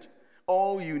mean that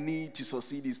all you need to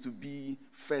succeed is to be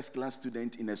first-class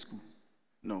student in a school.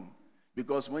 No,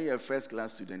 because when you're a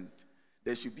first-class student,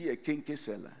 there should be a kinky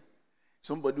seller,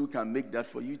 somebody who can make that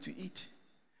for you to eat.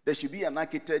 There should be an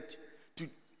architect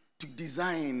to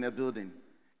design a building,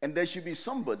 and there should be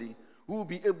somebody who will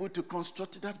be able to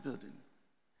construct that building.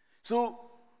 So,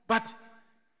 but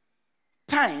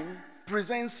time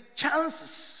presents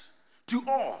chances to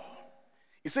all.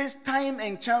 It says time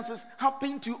and chances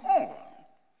happen to all.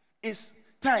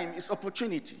 Time is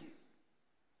opportunity.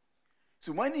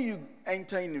 So when you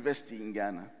enter university in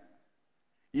Ghana,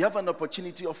 you have an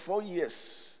opportunity of 4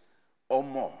 years or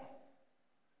more,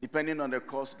 depending on the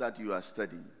course that you are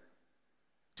studying,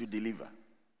 to deliver,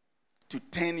 to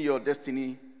turn your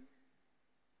destiny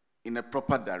in a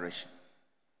proper direction.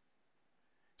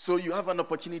 So you have an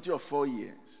opportunity of 4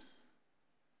 years.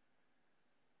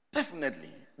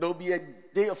 Definitely, there will be a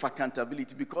day of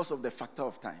accountability because of the factor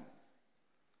of time.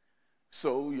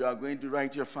 So you are going to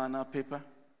write your final paper.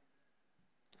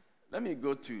 Let me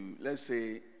go to, let's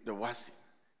say, the WASI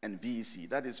and BEC.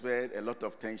 That is where a lot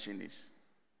of tension is.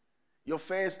 Your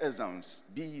first exams,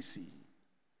 BEC,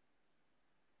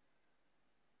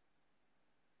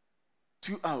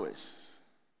 2 hours.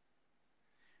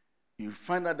 You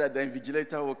find out that the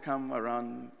invigilator will come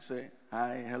around, say,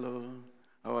 hi, hello,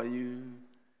 how are you?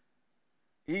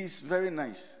 He's very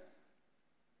nice.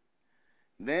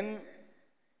 Then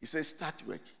he says, start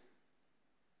work.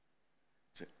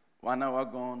 Say, 1 hour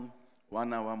gone,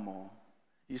 1 hour more.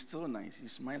 He's still nice,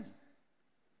 he's smiling.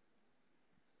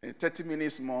 And 30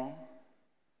 minutes more,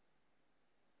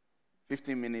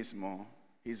 15 minutes more,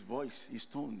 his voice, his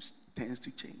tone tends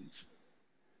to change.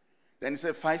 Then he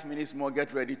said, 5 minutes more,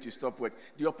 get ready to stop work.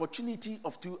 The opportunity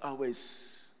of 2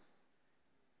 hours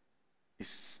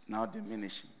is now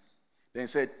diminishing. Then he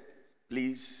said,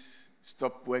 please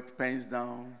stop work, pens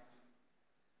down.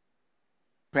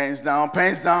 Pens down,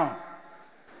 pens down.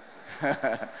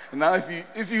 Now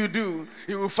if you do,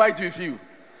 he will fight with you.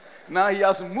 Now he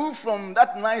has moved from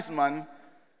that nice man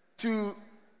to,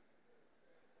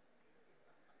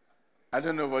 I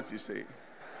don't know what to say.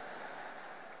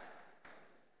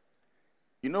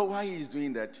 You know why he is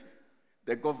doing that?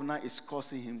 The governor is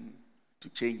causing him to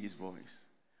change his voice.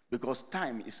 Because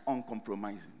time is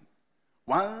uncompromising.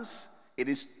 Once it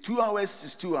is 2 hours,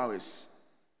 it's 2 hours.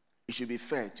 It should be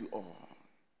fair to all.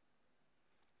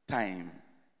 Time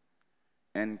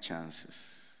and chances.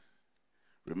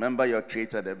 Remember your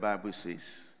Creator, the Bible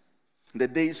says, in the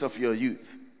days of your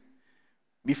youth,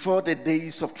 before the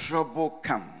days of trouble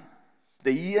come,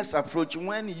 the years approach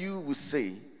when you will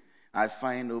say, I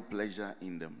find no pleasure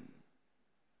in them.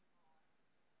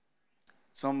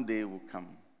 Someday will come.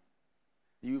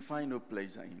 You find no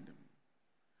pleasure in them.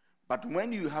 But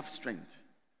when you have strength,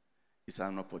 it's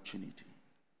an opportunity.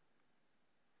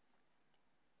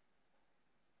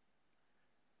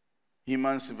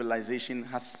 Human civilization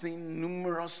has seen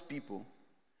numerous people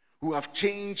who have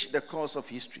changed the course of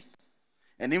history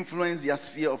and influenced their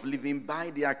sphere of living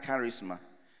by their charisma,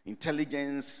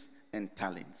 intelligence, and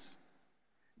talents.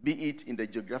 Be it in the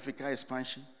geographical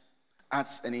expansion,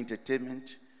 arts and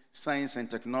entertainment, science and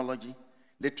technology,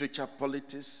 literature,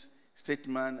 politics,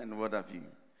 statesman, and what have you.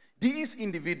 These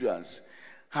individuals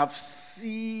have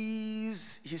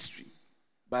seized history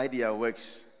by their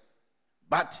works,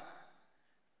 but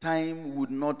time would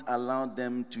not allow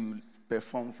them to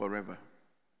perform forever.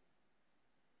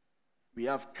 We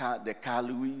have the Carl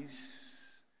Lewis,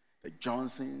 the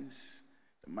Johnsons,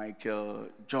 the Michael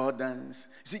Jordans.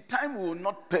 You see, time will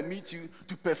not permit you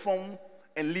to perform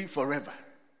and live forever.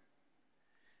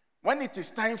 When it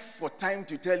is time for time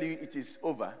to tell you it is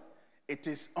over, it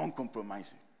is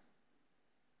uncompromising.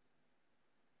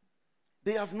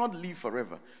 They have not lived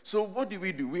forever. So what do?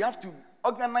 We have to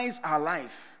organize our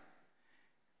life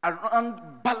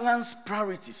around balanced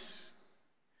priorities.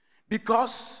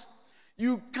 Because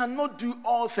you cannot do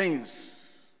all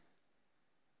things.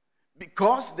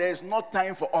 Because there is not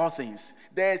time for all things.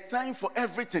 There is time for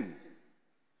everything.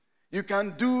 You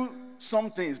can do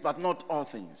some things, but not all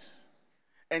things.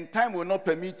 And time will not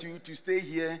permit you to stay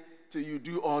here till you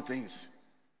do all things.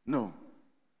 No.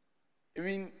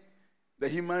 Even the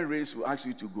human race will ask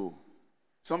you to go.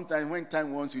 Sometimes when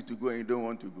time wants you to go and you don't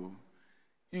want to go,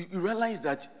 you realize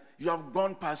that you have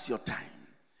gone past your time.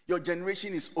 Your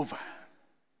generation is over.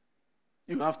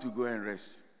 You have to go and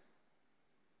rest.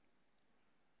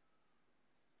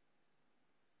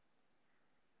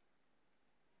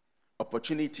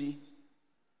 Opportunity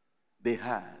they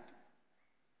had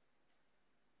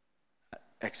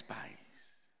expires.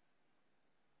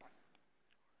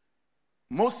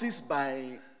 Moses,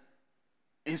 by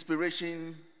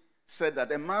inspiration, said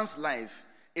that a man's life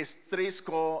is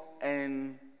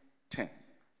 70.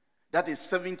 That is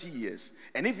 70 years.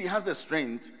 And if he has the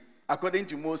strength, according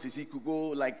to Moses, he could go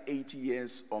like 80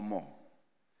 years or more.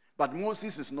 But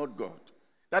Moses is not God.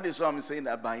 That is why I'm saying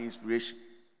that by inspiration.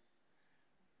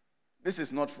 This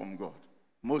is not from God.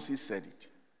 Moses said it.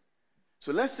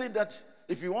 So let's say that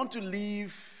if you want to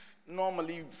live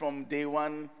normally from day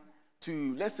one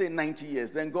to, let's say, 90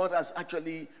 years, then God has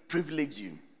actually privileged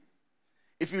you.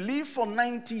 If you live for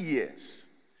 90 years,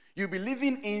 you'll be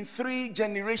living in 3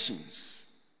 generations.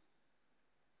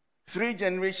 3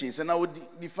 generations. And I would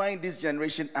define this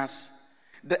generation as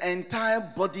the entire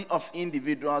body of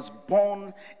individuals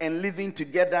born and living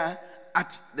together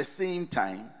at the same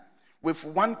time, with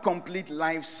one complete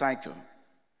life cycle,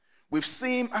 with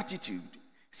same attitude,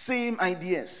 same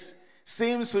ideas,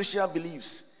 same social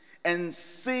beliefs, and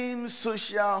same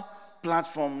social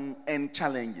platform and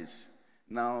challenges.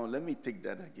 Now, let me take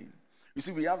that again. You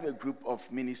see, we have a group of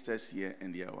ministers here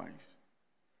and their wives.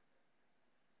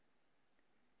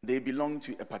 They belong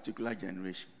to a particular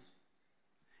generation.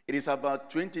 It is about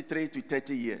 23 to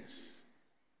 30 years.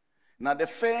 Now, the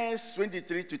first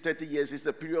 23 to 30 years is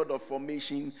the period of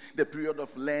formation, the period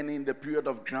of learning, the period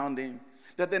of grounding.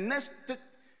 That the next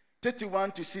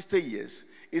 31 to 60 years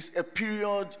is a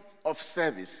period of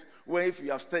service, where if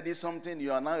you have studied something,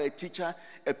 you are now a teacher,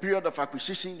 a period of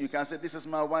acquisition. You can say, this is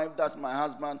my wife, that's my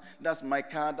husband, that's my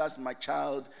car, that's my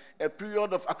child. A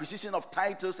period of acquisition of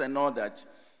titles and all that.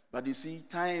 But you see,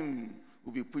 time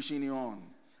will be pushing you on.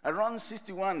 Around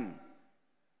 61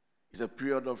 is a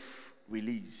period of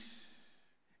release.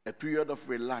 A period of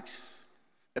relax,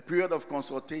 a period of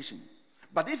consultation.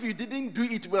 But if you didn't do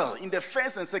it well in the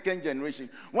first and second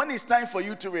generation, when it's time for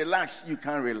you to relax, you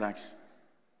can't relax.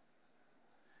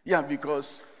 Yeah,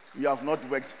 because you have not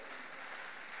worked,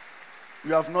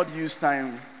 you have not used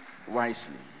time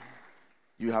wisely.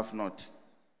 You have not.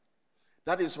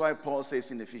 That is why Paul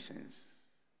says in Ephesians,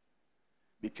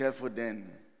 be careful then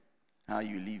how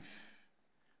you live,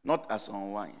 not as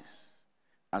unwise,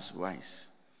 as wise.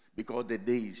 Because the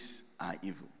days are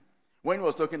evil. When he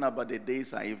was talking about the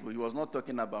days are evil, he was not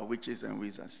talking about witches and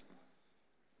wizards.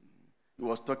 He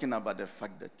was talking about the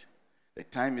fact that the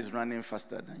time is running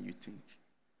faster than you think.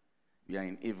 We are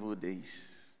in evil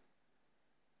days.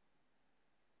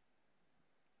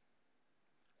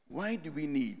 Why do we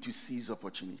need to seize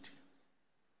opportunity?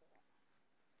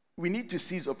 We need to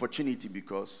seize opportunity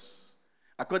because,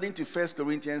 according to 1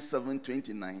 Corinthians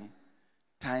 7:29,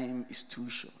 time is too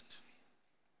short.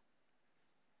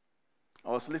 I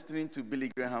was listening to Billy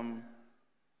Graham.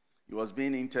 He was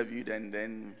being interviewed, and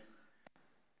then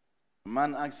a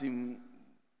man asked him,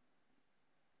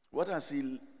 what has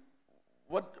he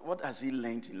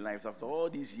learned in life after all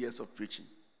these years of preaching?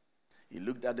 He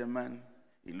looked at the man,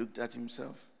 he looked at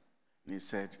himself, and he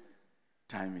said,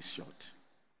 time is short.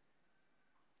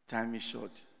 Time is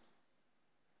short.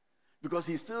 Because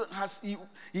he still has,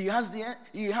 he has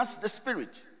the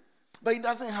spirit, but he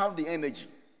doesn't have the energy.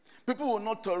 People will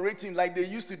not tolerate him like they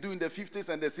used to do in the 50s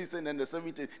and the 60s and the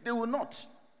 70s. They will not.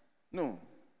 No,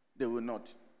 they will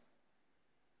not.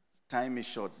 Time is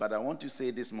short. But I want to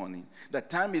say this morning that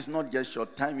time is not just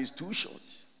short, time is too short.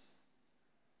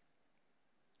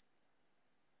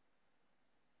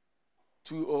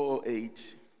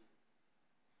 2008,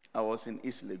 I was in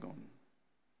East Legon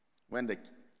when the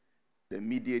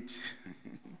immediate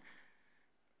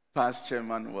past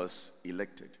chairman was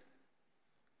elected.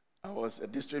 I was a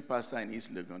district pastor in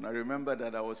East Legon. I remember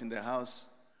that I was in the house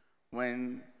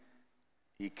when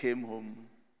he came home.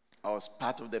 I was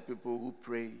part of the people who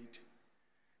prayed.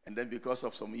 And then because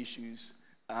of some issues,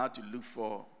 I had to look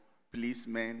for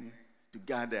policemen to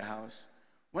guard the house.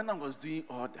 When I was doing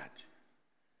all that,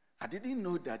 I didn't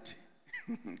know that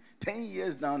 10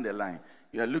 years down the line,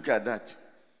 look at that.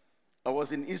 I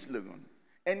was in East Legon.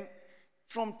 And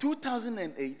from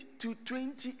 2008 to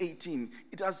 2018,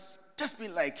 it has just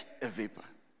been like a vapor.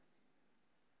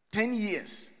 10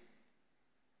 years.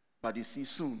 But you see,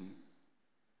 soon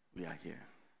we are here.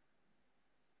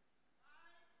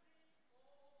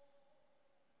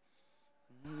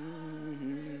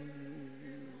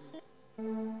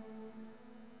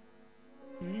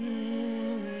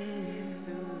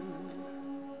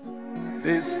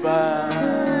 This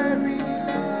barren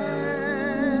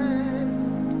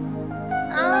land,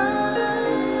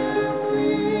 I'm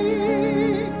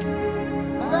weak,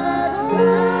 but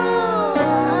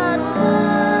thou art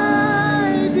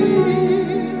mighty.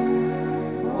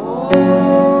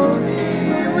 Hold me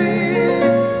with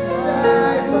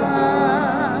thy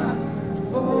powerful hand.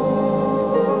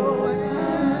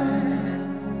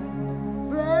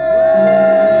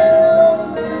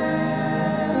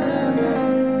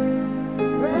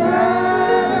 Bread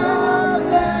of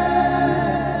heaven,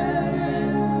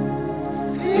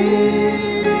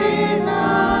 feed me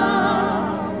now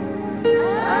and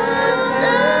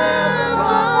evermore.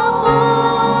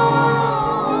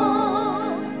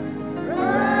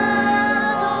 Bread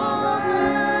of heaven,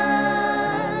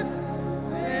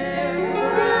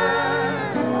 bread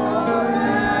of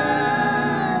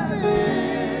heaven,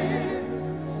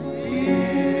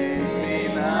 feed me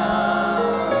now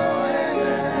and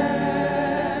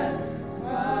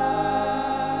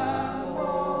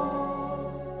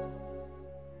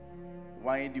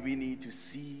why do we need to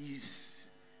seize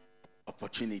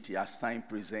opportunity as time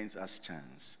presents us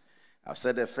chance? I've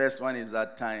said the first one is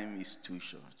that time is too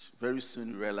short. Very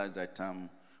soon you realize that time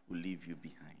will leave you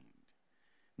behind.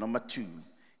 Number two,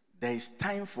 there is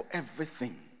time for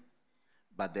everything,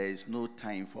 but there is no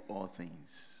time for all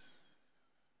things.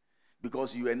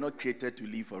 Because you were not created to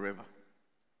live forever.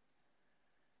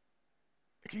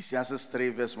 Ecclesiastes 3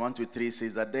 verse 1 to 3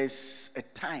 says that there's a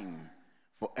time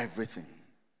for everything.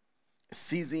 A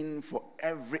season for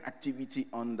every activity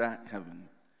under heaven.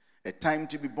 A time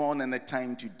to be born and a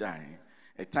time to die.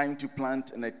 A time to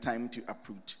plant and a time to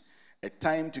uproot. A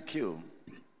time to kill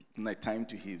and a time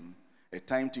to heal. A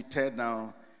time to tear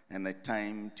down and a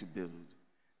time to build.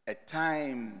 A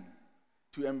time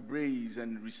to embrace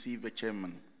and receive a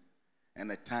chairman. And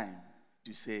a time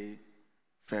to say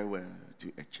farewell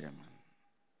to a chairman.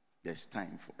 There's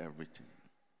time for everything.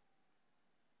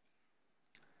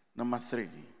 Number 3.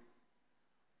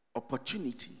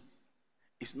 Opportunity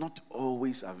is not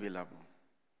always available,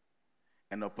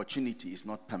 and opportunity is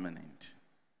not permanent.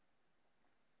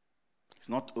 It's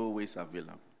not always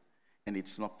available, and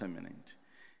it's not permanent.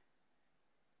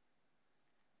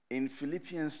 In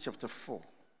Philippians chapter 4,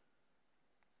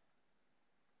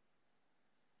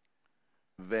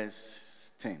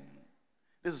 verse 10,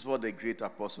 this is what the great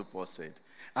Apostle Prof said.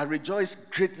 I rejoice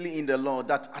greatly in the Lord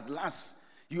that at last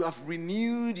you have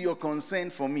renewed your concern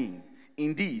for me.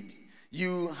 Indeed,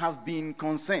 you have been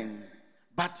concerned,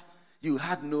 but you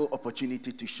had no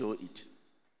opportunity to show it.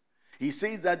 He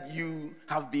says that you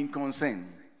have been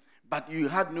concerned, but you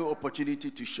had no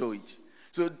opportunity to show it.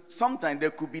 So sometimes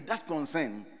there could be that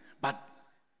concern, but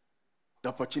the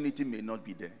opportunity may not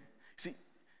be there. See,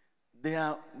 there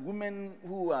are women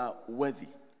who are worthy.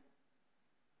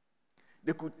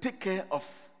 They could take care of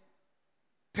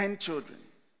 10 children,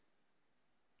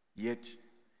 yet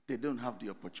they don't have the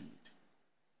opportunity.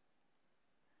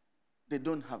 They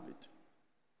don't have it.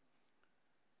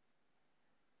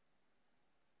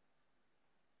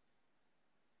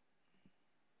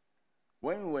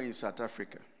 When we were in South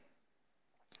Africa,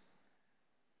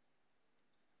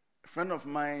 a friend of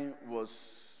mine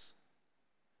was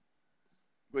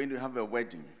going to have a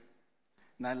wedding,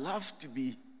 and I loved to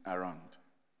be around.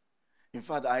 In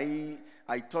fact, I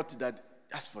thought that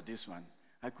as for this one,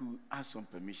 I could ask some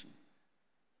permission.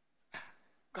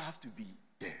 I have to be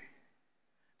there.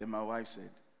 Then my wife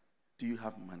said, do you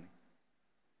have money?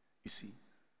 You see,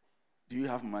 do you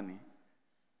have money?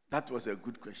 That was a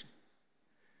good question.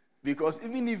 Because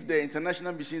even if the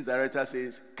international missions director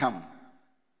says, come,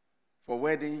 for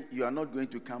wedding, you are not going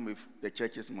to come with the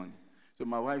church's money. So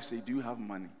my wife said, do you have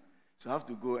money? So I have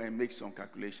to go and make some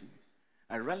calculation.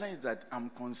 I realized that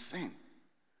I'm concerned,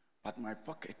 but my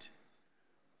pocket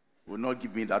will not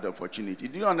give me that opportunity.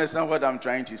 Do you understand what I'm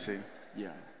trying to say?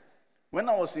 Yeah. When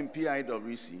I was in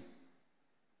PIWC,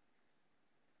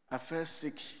 I fell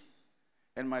sick,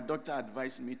 and my doctor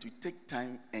advised me to take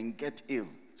time and get ill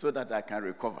so that I can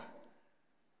recover.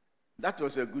 That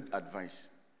was a good advice.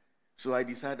 So I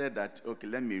decided that, okay,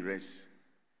 let me rest,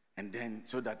 and then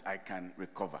so that I can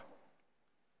recover.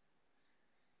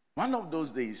 One of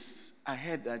those days, I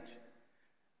heard that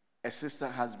a sister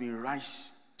has been rushed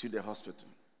to the hospital.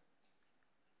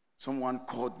 Someone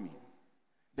called me.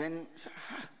 Then said,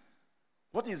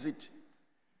 what is it?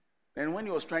 And when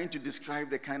he was trying to describe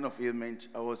the kind of ailment,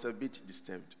 I was a bit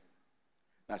disturbed.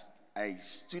 I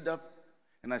stood up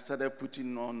and I started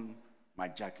putting on my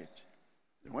jacket.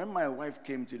 When my wife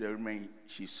came to the room and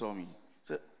she saw me,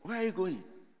 said, "Where are you going?"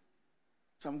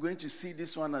 So I'm going to see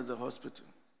this one at the hospital.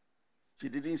 She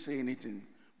didn't say anything,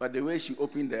 but the way she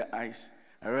opened her eyes,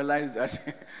 I realized that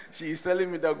she is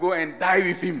telling me to go and die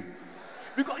with him.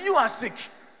 Because you are sick.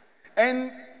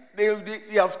 And they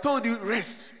have told you,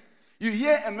 rest. You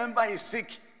hear a member is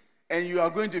sick, and you are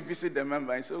going to visit the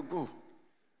member. I say, go.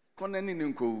 Go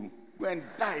and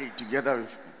die together with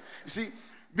me. You see,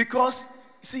 because,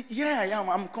 here I am,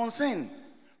 I'm concerned.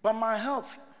 But my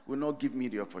health will not give me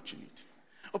the opportunity.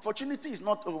 Opportunity is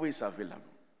not always available.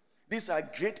 These are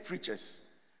great preachers.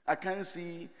 I can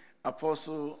see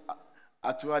Apostle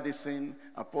Atuadisen,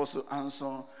 Apostle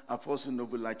Anson, Apostle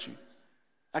Nobulachi.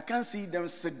 I can't see them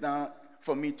sit down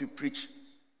for me to preach.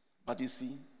 But you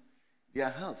see, their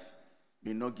health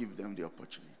may not give them the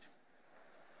opportunity.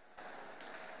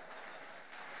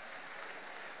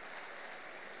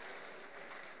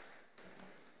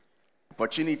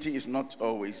 Opportunity is not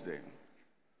always there.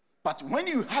 But when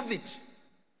you have it,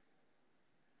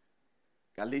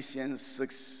 Galatians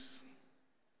 6,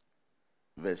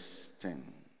 verse 10.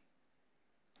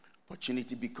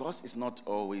 Opportunity, because it's not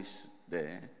always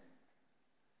there.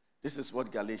 This is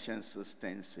what Galatians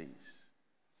 6:10 says.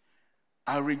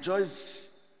 I rejoice,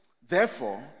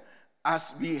 therefore,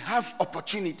 as we have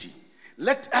opportunity,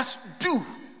 let us do.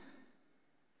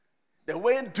 The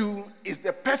word do is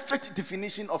the perfect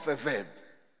definition of a verb.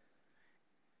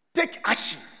 Take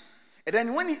action. And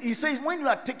then when he says, when you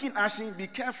are taking action, be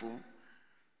careful,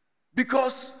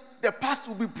 because the past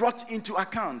will be brought into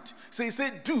account. So he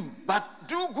said, do, but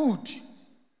do good.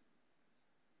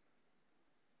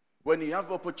 When you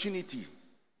have opportunity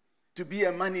to be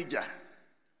a manager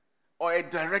or a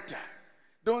director,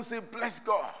 don't say, bless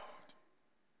God,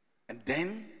 and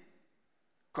then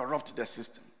corrupt the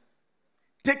system.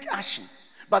 Take action.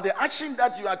 But the action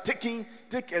that you are taking,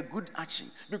 take a good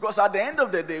action. Because at the end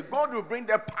of the day, God will bring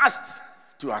the past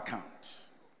to account.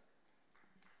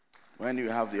 When you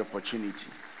have the opportunity,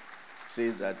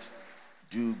 says that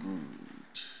do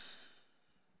good.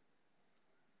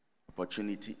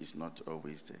 Opportunity is not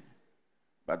always there.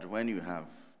 But when you have,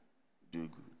 do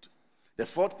good. The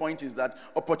fourth point is that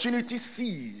opportunity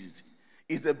seized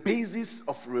is the basis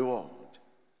of reward.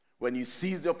 When you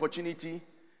seize the opportunity,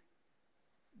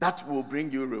 that will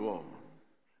bring you reward.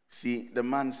 See, the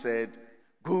man said,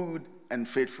 good and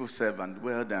faithful servant,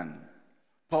 well done.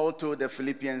 Paul told the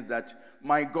Philippians that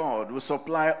my God will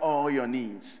supply all your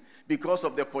needs because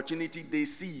of the opportunity they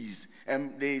seized,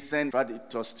 and they sent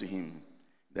creditors to him.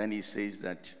 Then he says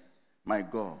that my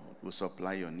God will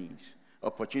supply your needs.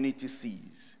 Opportunity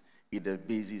seized is the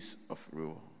basis of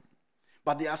reward.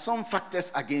 But there are some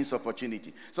factors against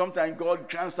opportunity. Sometimes God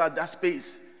grants us that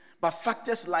space. But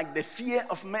factors like the fear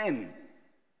of men.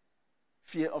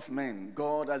 Fear of men.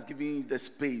 God has given you the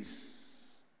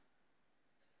space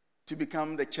to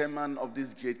become the chairman of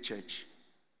this great church.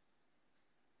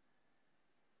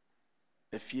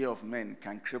 The fear of men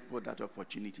can cripple that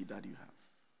opportunity that you have.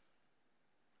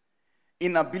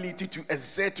 Inability to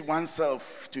exert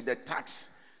oneself to the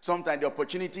task. Sometimes the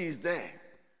opportunity is there,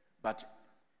 but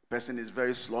the person is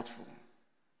very slothful,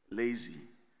 lazy,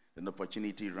 then the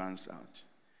opportunity runs out.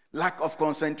 Lack of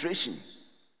concentration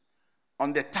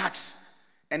on the task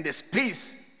and the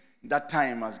space that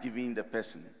time has given the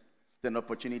person, then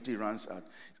opportunity runs out.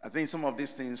 I think some of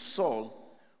these things,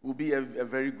 Saul will be a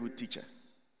very good teacher.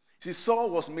 See, Saul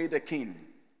was made a king.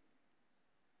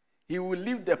 He will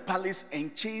leave the palace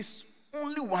and chase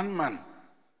only one man.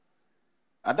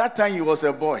 At that time, he was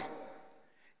a boy.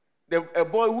 A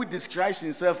boy who describes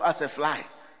himself as a fly.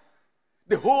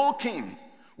 The whole king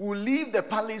will leave the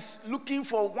palace looking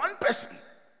for one person.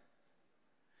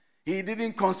 He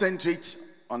didn't concentrate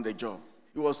on the job.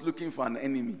 He was looking for an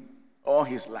enemy all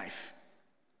his life.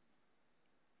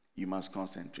 You must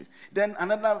concentrate. Then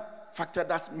another factor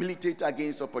that's militates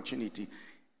against opportunity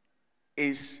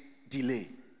is delay.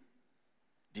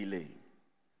 Delay.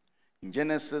 In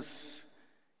Genesis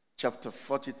chapter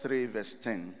 43, verse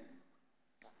 10,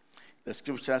 the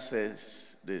scripture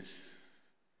says this.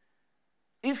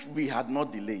 If we had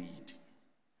not delayed,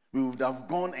 we would have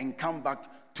gone and come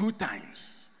back 2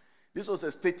 times. This was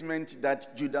a statement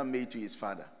that Judah made to his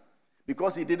father,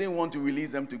 because he didn't want to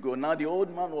release them to go. Now the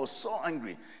old man was so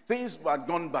angry. Things had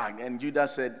gone back, and Judah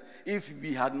said, if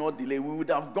we had not delayed, we would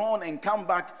have gone and come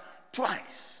back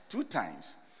 2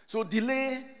 times. So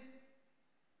delay,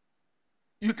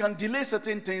 you can delay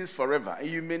certain things forever, and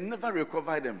you may never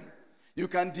recover them. You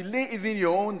can delay even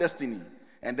your own destiny,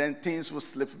 and then things will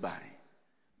slip by.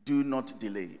 Do not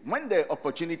delay. When the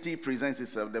opportunity presents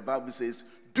itself, the Bible says,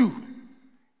 do.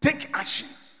 Take action,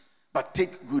 but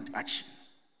take good action.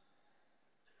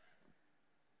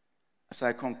 As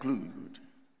I conclude,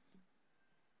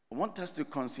 I want us to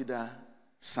consider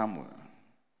Samuel.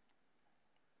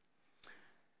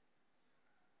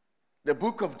 The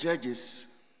book of Judges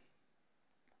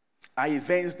are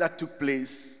events that took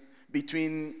place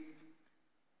between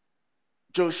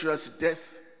Joshua's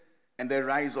death and the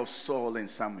rise of Saul and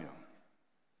Samuel.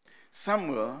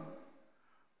 Samuel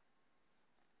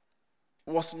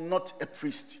was not a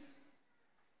priest.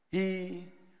 He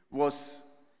was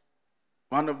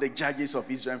one of the judges of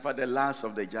Israel, in fact, the last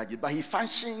of the judges, but he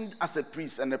functioned as a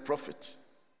priest and a prophet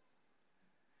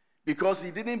because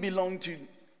he didn't belong to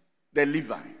the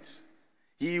Levites.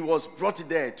 He was brought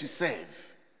there to serve,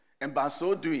 and by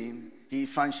so doing, he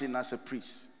functioned as a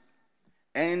priest,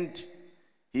 and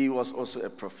he was also a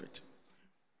prophet.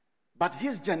 But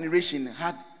his generation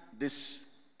had this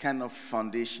kind of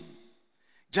foundation.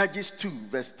 Judges 2,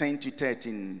 verse 10 to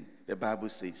 13, the Bible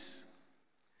says,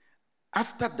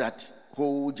 after that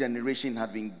whole generation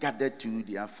had been gathered to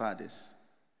their fathers,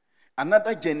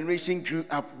 another generation grew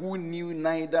up who knew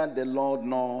neither the Lord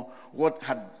nor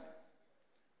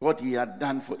what he had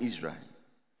done for Israel.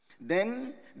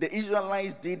 Then the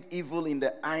Israelites did evil in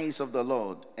the eyes of the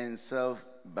Lord and served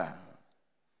Baal.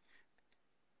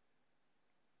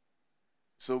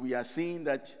 So we are seeing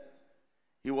that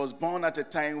he was born at a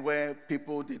time where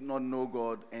people did not know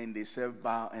God and they served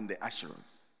Baal and the Asherah.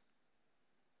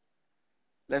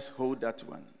 Let's hold that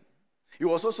one. He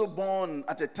was also born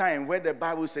at a time where the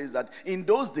Bible says that in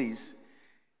those days,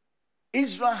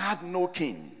 Israel had no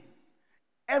king.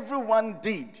 Everyone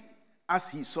did as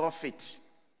he saw fit.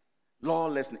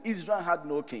 Lawlessness. Israel had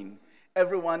no king.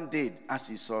 Everyone did as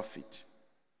he saw fit.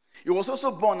 He was also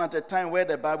born at a time where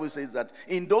the Bible says that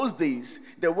in those days,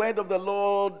 the word of the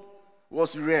Lord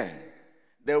was rare.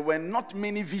 There were not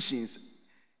many visions,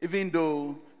 even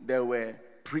though there were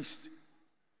priests.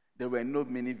 There were not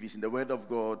many visions. The word of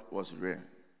God was rare.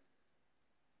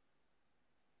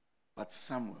 But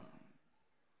Samuel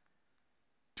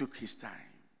took his time,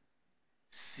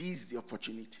 seized the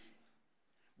opportunity.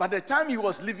 By the time he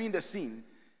was leaving the scene,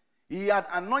 he had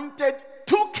anointed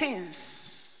 2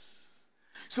 kings.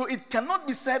 So it cannot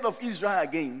be said of Israel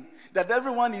again that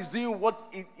everyone is doing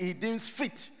what he deems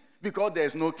fit because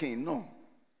there's no king. No.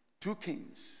 2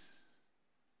 kings.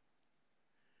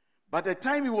 By the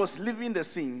time he was leaving the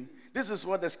scene, this is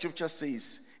what the scripture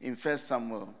says in 1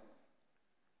 Samuel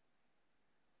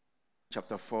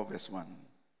chapter 4, verse 1.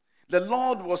 The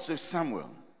Lord was with Samuel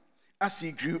as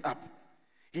he grew up.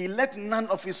 He let none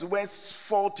of his words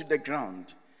fall to the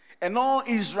ground. And all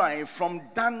Israel from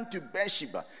Dan to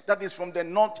Beersheba, that is from the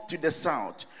north to the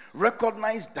south,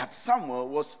 recognized that Samuel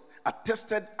was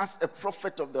attested as a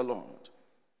prophet of the Lord.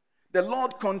 The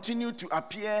Lord continued to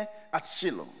appear at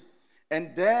Shiloh,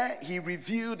 and there he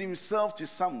revealed himself to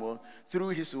Samuel through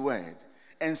his word.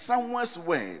 And Samuel's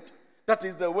word, that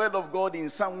is the word of God in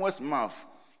Samuel's mouth,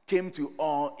 came to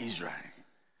all Israel.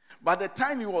 By the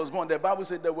time he was born, the Bible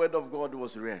said the word of God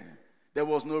was rare. There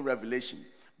was no revelation.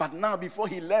 But now, before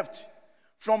he left,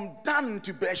 from Dan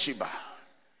to Beersheba,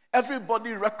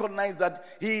 everybody recognized that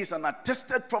he is an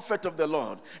attested prophet of the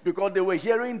Lord because they were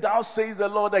hearing, "Thou says the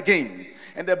Lord" again.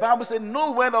 And the Bible said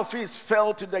no word of his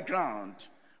fell to the ground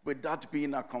without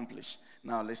being accomplished.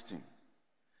 Now listen,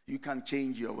 you can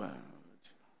change your world.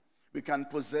 We can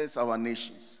possess our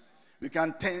nations. We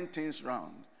can turn things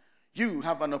around. You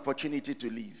have an opportunity to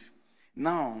live.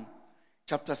 Now,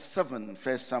 chapter 7,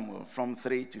 1 Samuel, from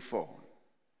 3 to 4.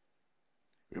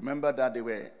 Remember that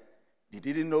they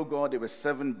didn't know God. They were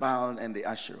serving Baal and the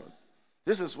Asherah.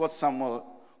 This is what Samuel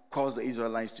caused the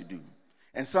Israelites to do.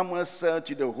 And Samuel said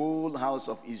to the whole house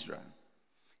of Israel,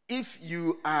 "If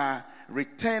you are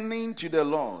returning to the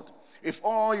Lord with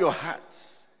all your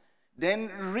hearts, then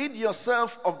rid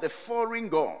yourself of the foreign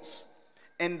gods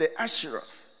and the Asherah,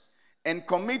 and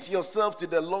commit yourself to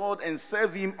the Lord and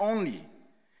serve him only,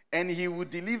 and he will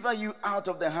deliver you out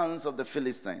of the hands of the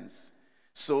Philistines."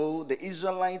 So the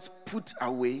Israelites put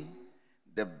away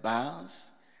the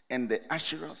Baals and the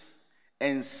Asherah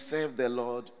and served the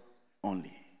Lord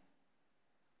only.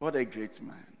 What a great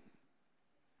man.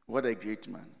 What a great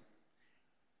man.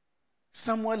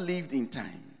 Samuel lived in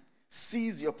time,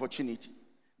 seized the opportunity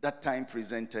that time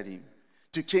presented him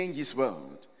to change his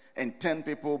world and turn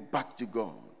people back to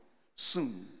God.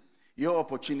 Soon, your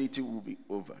opportunity will be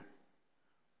over.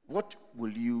 What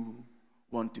will you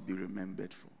want to be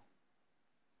remembered for?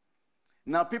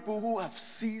 Now, people who have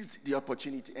seized the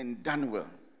opportunity and done well,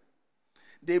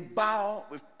 they bow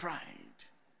with pride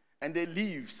and they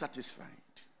live satisfied.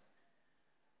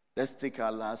 Let's take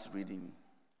our last reading.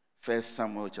 1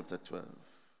 Samuel chapter 12.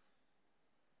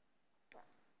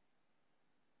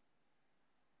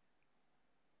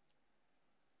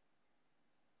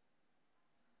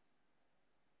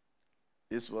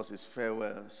 This was his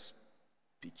farewell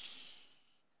speech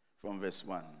from verse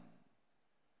 1.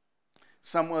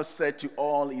 Samuel said to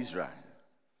all Israel,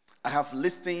 I have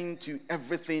listened to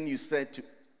everything you said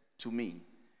to me,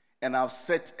 and I've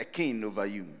set a king over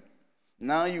you.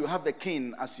 Now you have a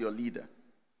king as your leader.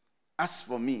 As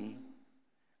for me,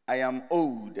 I am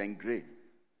old and gray.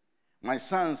 My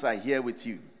sons are here with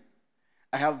you.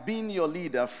 I have been your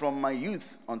leader from my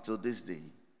youth until this day.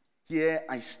 Here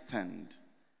I stand.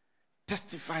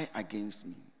 Testify against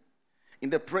me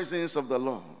in the presence of the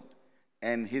Lord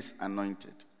and his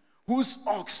anointed. Whose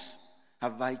ox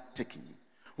have I taken?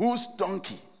 Whose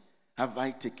donkey have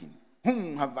I taken?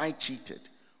 Whom have I cheated?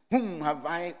 Whom have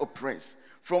I oppressed?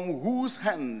 From whose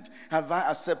hand have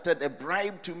I accepted a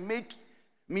bribe to make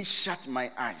me shut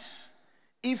my eyes?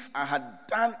 If I had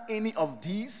done any of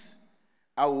these,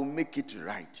 I will make it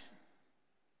right.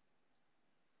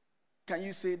 Can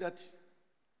you say that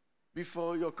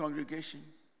before your congregation?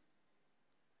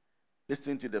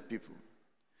 Listen to the people.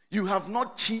 You have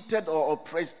not cheated or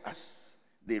oppressed us,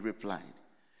 they replied.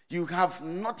 You have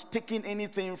not taken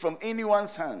anything from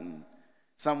anyone's hand.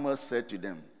 Samuel said to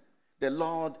them, the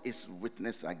Lord is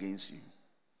witness against you,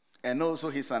 and also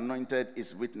his anointed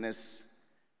is witness.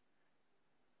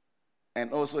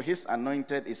 And also his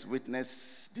anointed is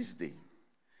witness this day,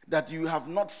 that you have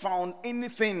not found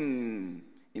anything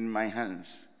in my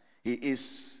hands. He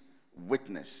is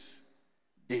witness,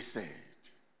 they said.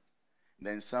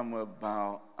 Then Samuel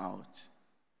bowed out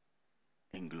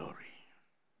in glory.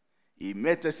 He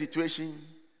met a situation,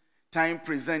 time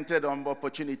presented an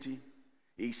opportunity.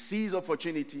 He seized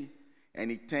opportunity,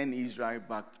 and he turned Israel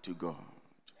back to God.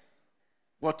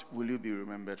 What will you be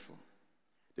remembered for?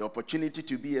 The opportunity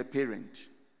to be a parent.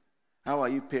 How are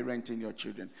you parenting your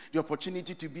children? The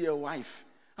opportunity to be a wife.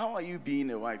 How are you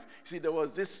being a wife? See, there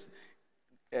was this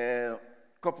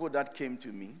couple that came to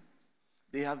me.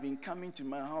 They have been coming to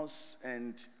my house,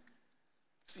 and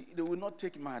see, they will not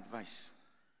take my advice.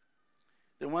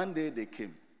 Then one day they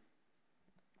came.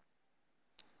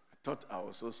 I thought I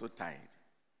was also tired.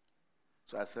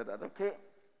 So I said, okay,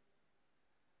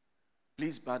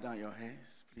 please bow down your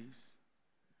heads, please.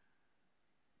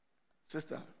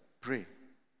 Sister, pray.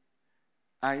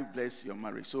 I bless your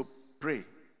marriage. So pray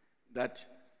that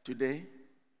today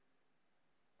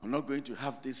I'm not going to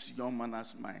have this young man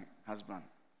as my husband.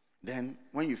 Then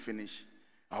when you finish,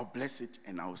 I'll bless it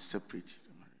and I'll separate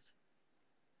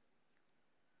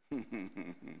the marriage.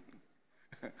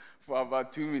 For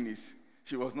about 2 minutes,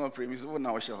 she was not praying. She said, oh,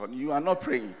 now you are not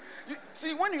praying.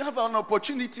 See, when you have an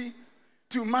opportunity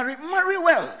to marry, marry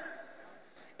well.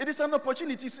 It is an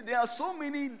opportunity. See, there are so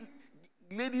many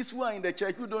ladies who are in the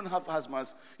church who don't have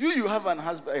husbands. You have a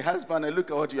husband, and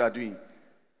look at what you are doing.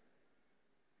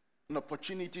 An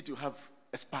opportunity to have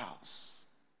a spouse.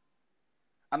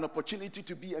 An opportunity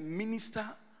to be a minister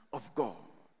of God.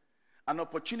 An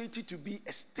opportunity to be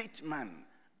a statesman,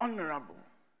 honorable.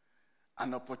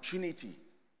 An opportunity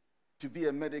to be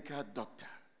a medical doctor.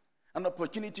 An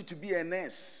opportunity to be a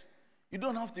nurse. You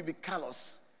don't have to be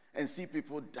callous and see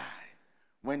people die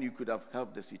when you could have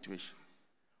helped the situation.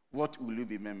 What will you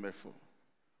be remembered for?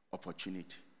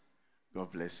 Opportunity.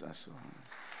 God bless us all.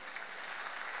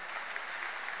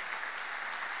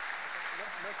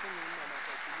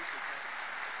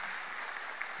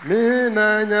 Me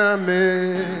nanya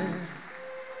me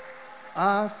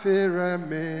afira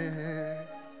me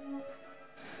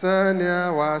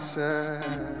sanya washe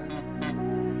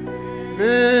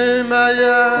me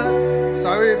maya.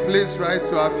 Shall we please rise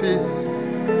to our feet?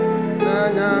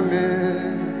 Nanya me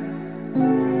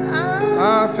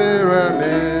afira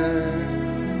me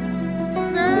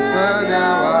sanya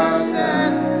washe.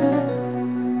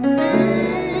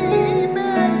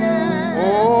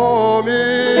 Oh me.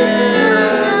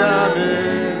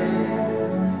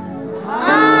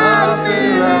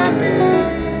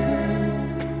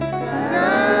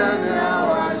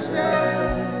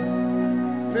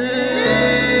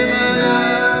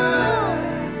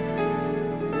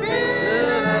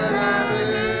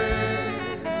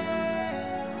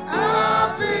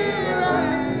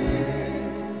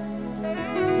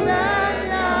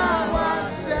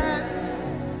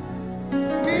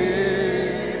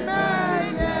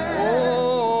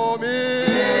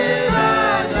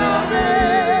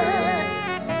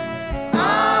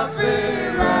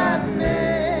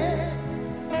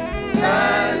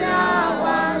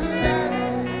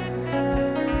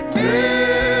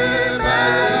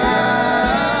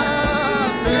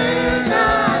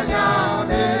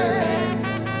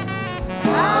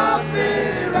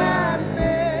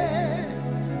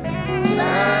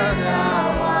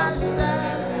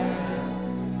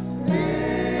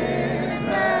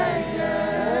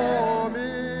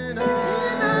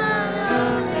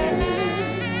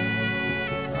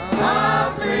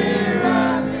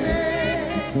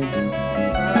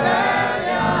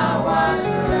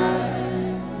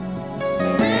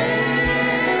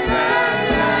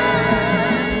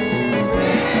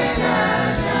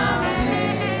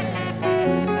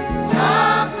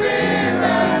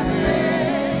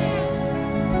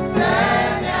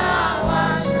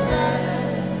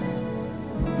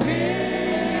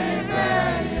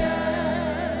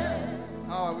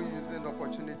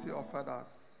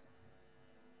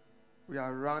 We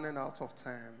are running out of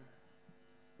time.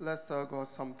 Let's tell God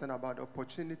something about the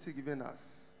opportunity given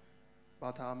us,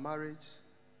 about our marriage,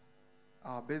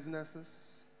 our businesses,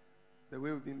 the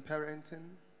way we've been parenting,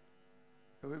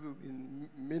 the way we've been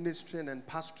ministering and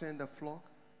pastoring the flock.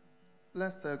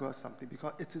 Let's tell God something,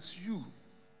 because it is you.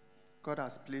 God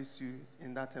has placed you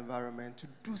in that environment to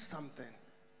do something.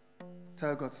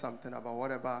 Tell God something about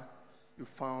whatever you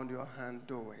found your hand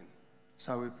doing.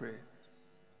 Shall we pray?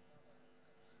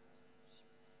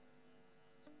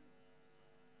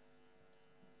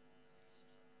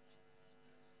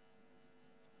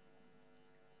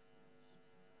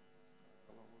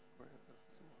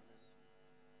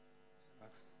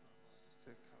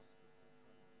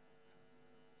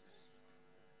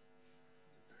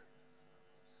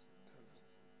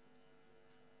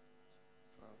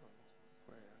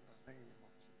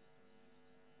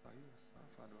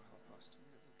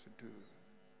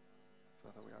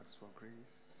 Father, we ask for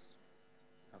grace,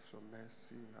 we ask for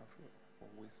mercy, we ask for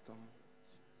wisdom.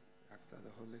 We ask that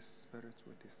the Holy Spirit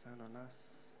will descend on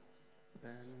us,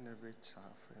 burn every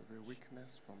chaff, every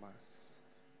weakness from us.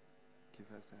 Give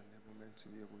us the enablement to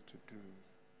be able to do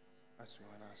as you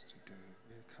want us to do.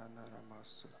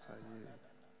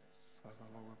 Father,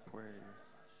 Lord, we pray.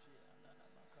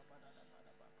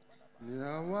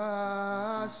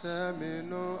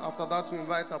 After that, we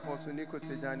invite Apostle Nico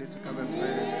Tejani to come and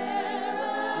pray.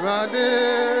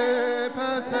 Rade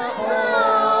pasa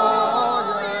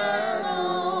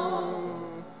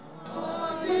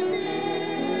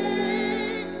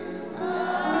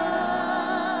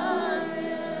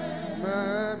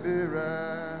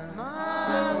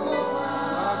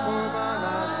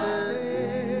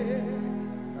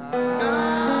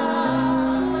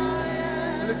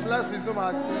Please, let's resume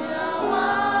our seats.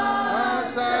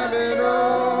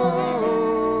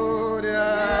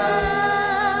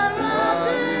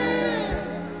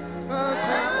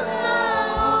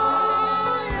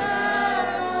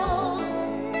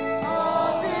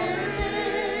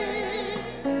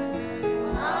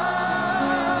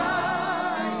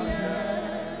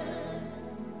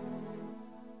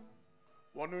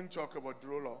 Talk about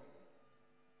Drolo,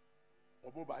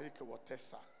 Obobaike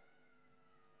Watessa,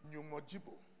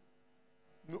 Nyumojibo,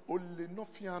 no ole no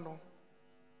fiano,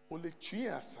 ole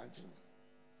chia sanji,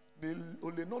 ni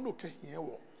ole no no ke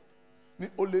hiewo, ni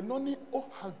ole no ni o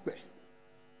hagbe,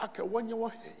 ake wanye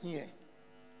wa hie,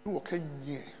 ni woke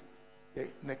nye,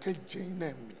 ne ke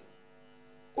jene mi,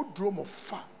 o dromo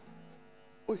fa,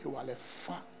 o hiwale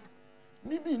fa,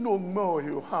 ni bi no mo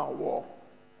hiu ha wo,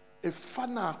 e fa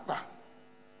na akpa,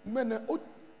 mene o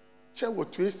che wo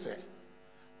twese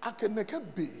akene ke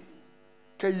be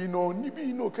ke yino ni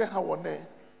bi no ke ha wone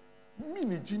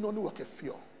mini jino ni wo ke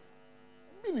fio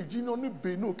mini jino ni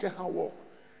be no ke ha wo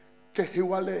ke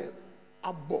hewale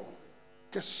abo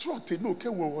ke srote no ke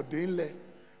wo den le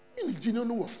mini jino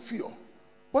no wo fio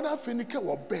bona fe ni ke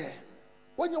wo be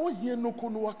wonya wo hie no ko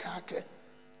no wo ka ke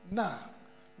na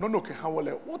no ke ha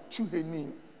wole wo tu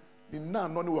heni ni na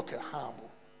no ni wo ke ha abo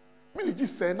mini ji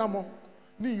se na mo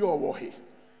ni yo wo he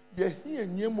ye hie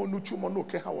nyemo no twumo no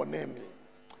ke ha wo na me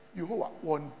Yehowa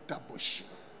won daboshi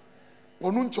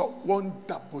wonu ncho won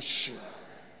daboshi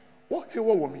wo he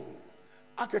wo mi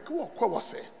akeke wo kwa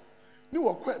wose ni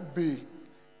wo kwa be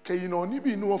ke yino ni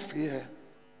bi ni wo fe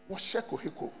wo sheko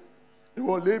heko ni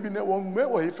wo le bi ne wo me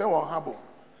wo he fe wo habo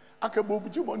akebo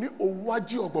bujumo ni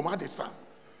owaji ogboma de sa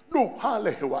no ha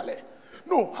le hewale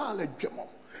no ha le dwemo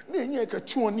ni enye ke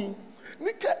tuoni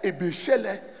ni ka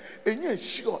ebehele enye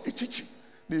shio echichi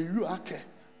na eyu ake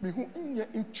mehu nye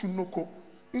ntunoko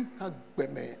nha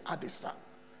gbeme adesa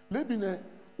lebine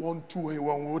won tuwe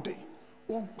won wode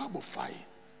won pabo fai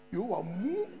yo wa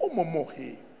mu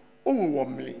omomohe owo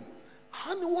womli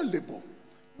hani wo lebo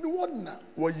ni wona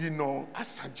wo yino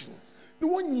asaji ni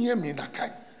won nye mi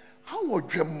nakai ha wo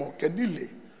dwemmo kanile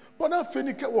bona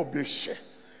feni ke wo behye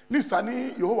ni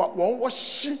sani Yehowa won wo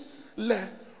hyi le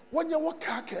wonye wo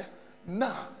kake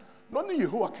na no ni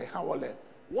Yehowa ke ha wole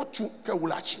wotu ke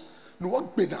wulachi no wo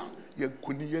gbena ye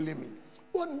nkoni yelemi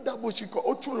won dabo chiko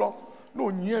otulo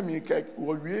no nyie mi ke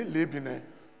wo wie lebine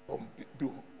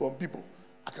on bibo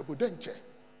akebodo nche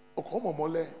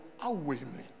okomomole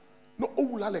awemi no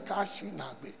owula le ka shi na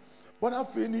gbe bona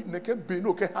fe ni ne ke be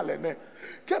no ke hale ne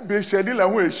ke be shedi la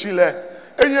ho eshi le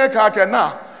enye ka ke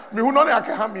na mi hu no ne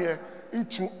ake ha me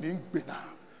ntu ni gbena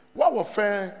wa wo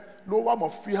fe no wa mo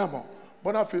fi ha mo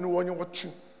bona fe no wonye wo tu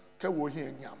ke wo hi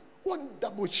enyam won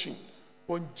dabo chi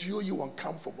won jio yi won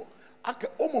comfortable ake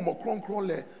omomo kronkron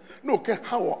le no ke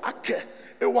ha wo ake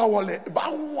e wa wole ba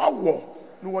wa wo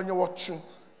no wonye wo tu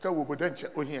ke wo bodo nche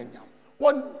o hi enyam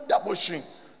won dabo chi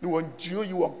no one geo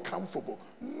you uncomfortable.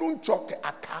 No choke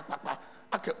akapapa.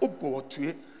 Ake obo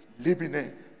tue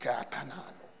libine ke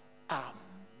atanano.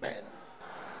 Amen.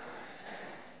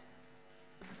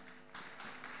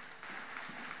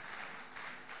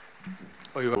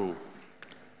 Oh.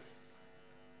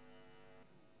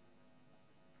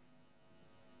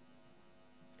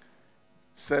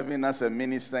 Serving as a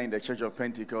minister in the Church of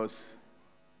Pentecost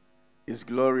is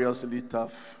gloriously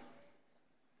tough.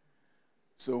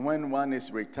 So when one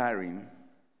is retiring,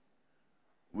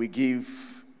 we give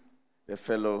the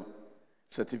fellow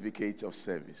certificate of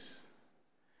service.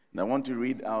 And I want to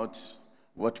read out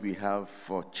what we have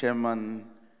for Chairman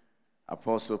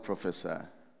Apostle Professor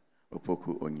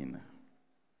Opoku Onyinah.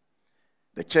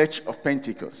 The Church of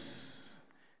Pentecost,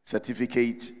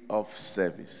 Certificate of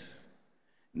Service.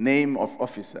 Name of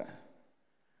Officer,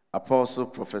 Apostle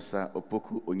Professor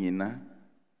Opoku Onyinah.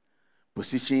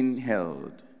 Position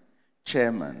held,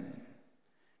 Chairman.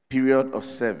 Period of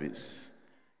service,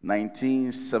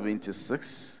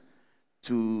 1976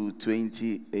 to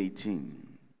 2018.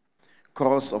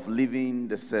 Course of leaving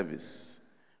the service,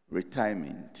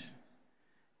 retirement.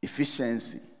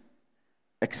 Efficiency,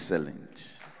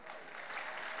 excellent.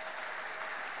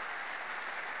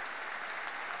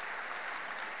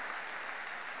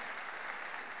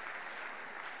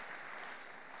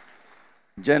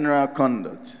 General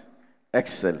conduct,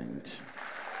 excellent.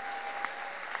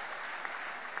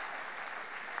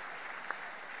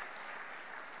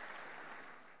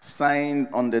 Signed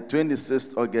on the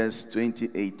 26th August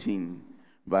 2018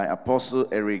 by Apostle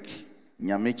Eric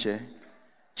Nyamekye,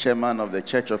 Chairman of the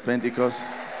Church of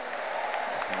Pentecost.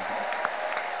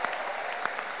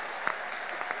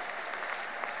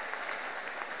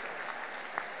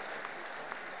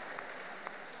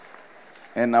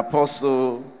 And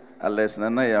Apostle Alex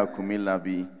Nanaya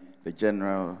Kumilabi, the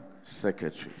General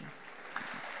Secretary.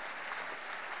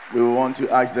 We want to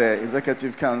ask the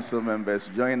Executive Council members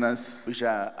to join us. We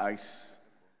shall ask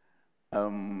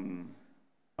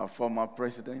our former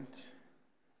President,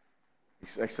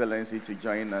 His Excellency, to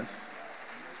join us.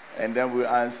 And then we'll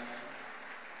ask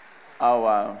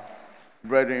our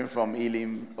brethren from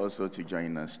Elim also to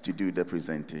join us to do the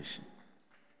presentation.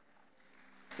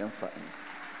 Yeah.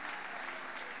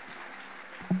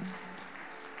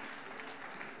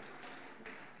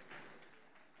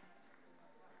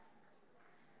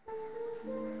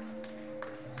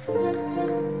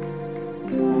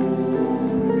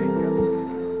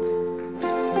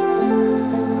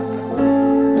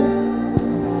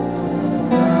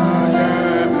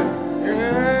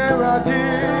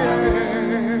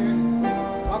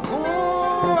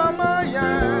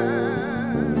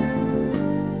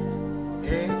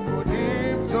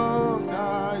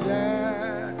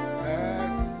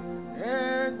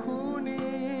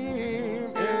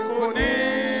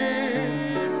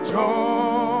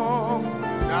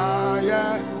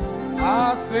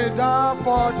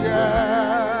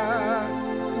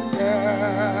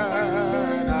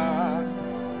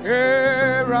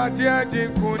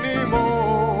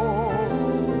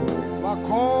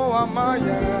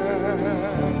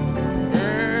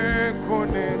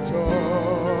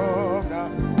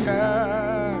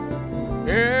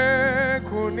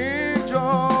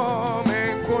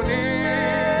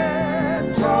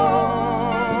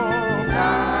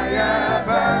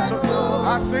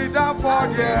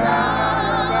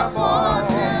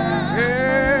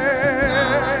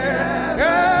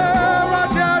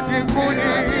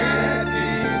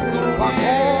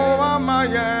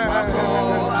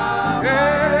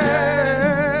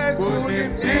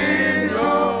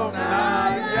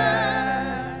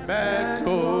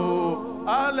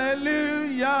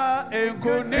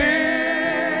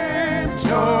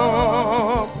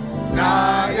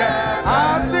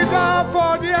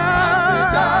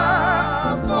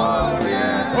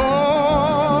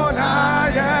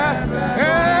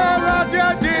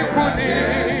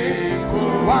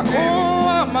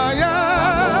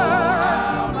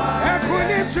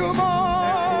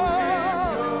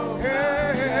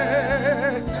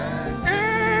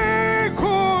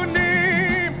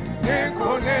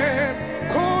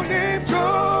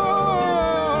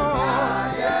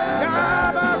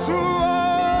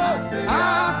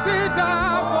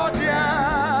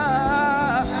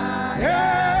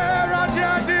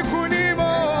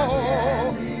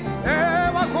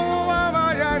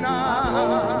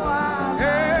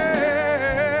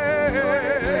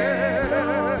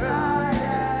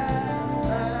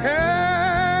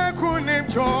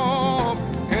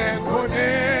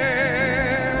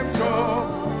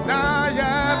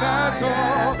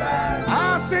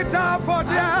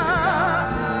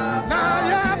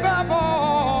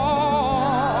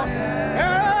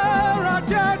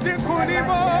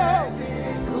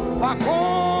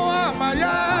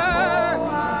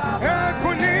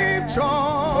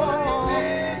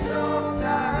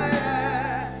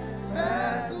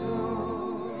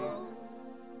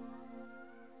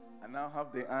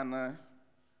 the honor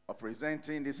of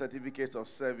presenting the certificate of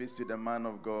service to the man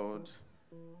of God,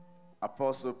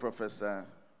 Apostle Professor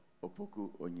Opoku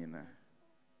Onyinah.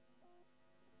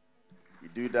 We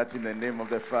do that in the name of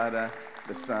the Father,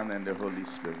 the Son, and the Holy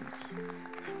Spirit.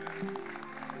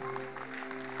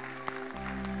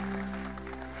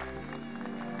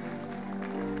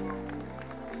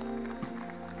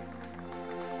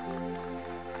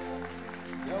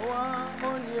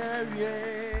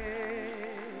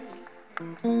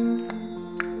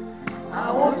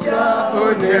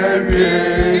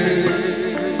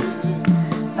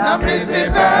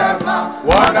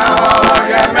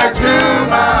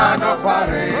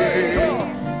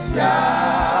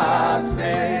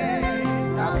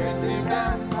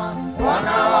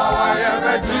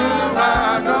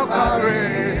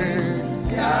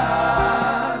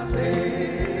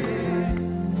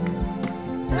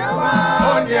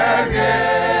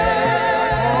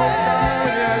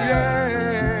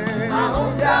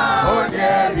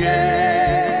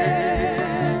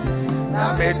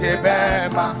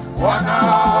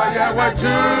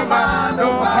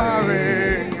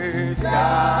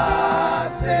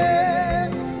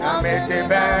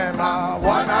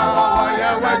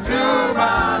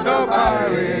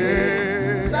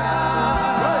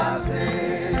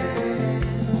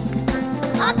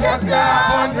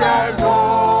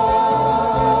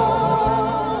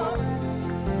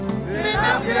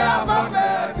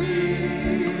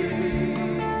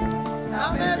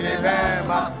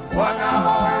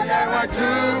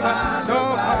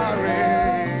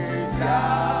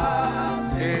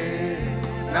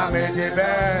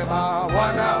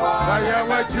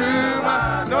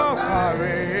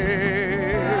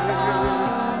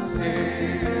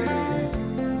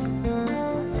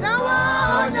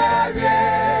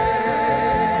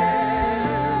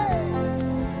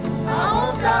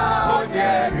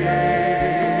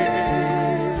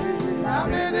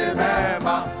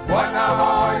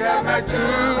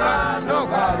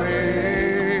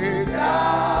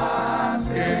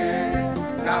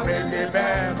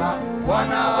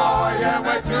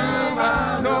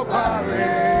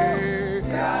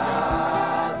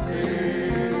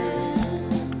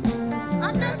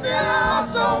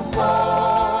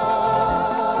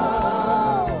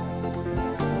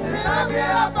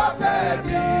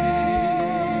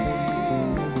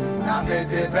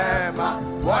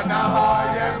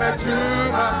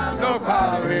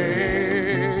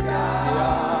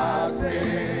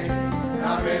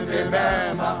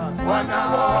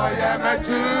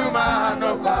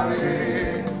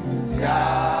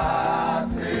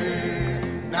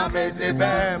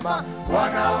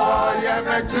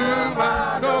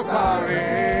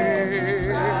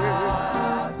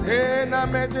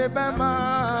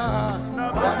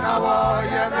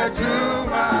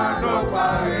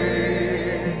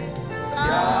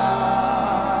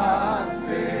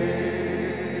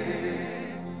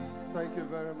 Thank you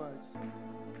very much.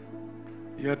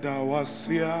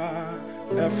 Yadawasia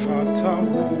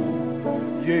efatawo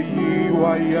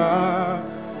yeyiwaya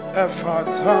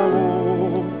efatawo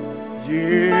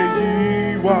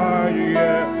yeyiwaya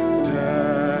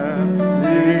delina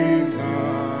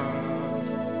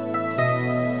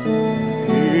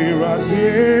irade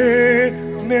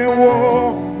newo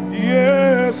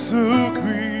Yesu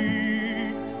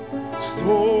Kristo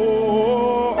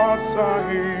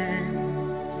asahi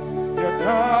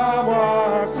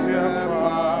Yadawasia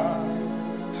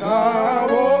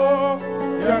Tawo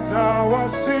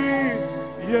Yadawasi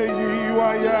Yeyiwa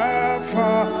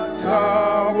Yafa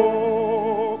Tawo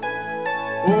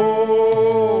O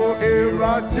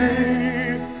Iradi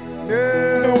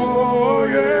Ewo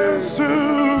Yesu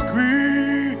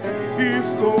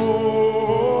Kristo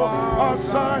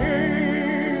Asahi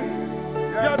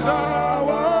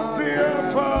Yadawasi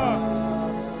Yafa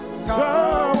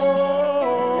Tawo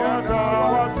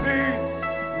Yadawasi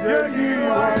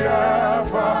Yeyiwa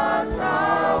Yafa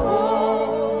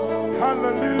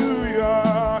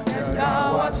Hallelujah.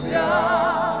 Yadawasia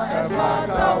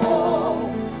efatawo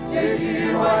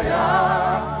yeyiwaya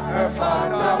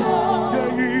efatawo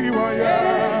yeyiwaya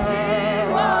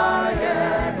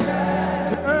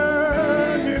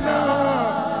tenina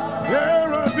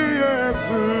eradi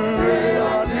Yesu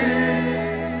eradi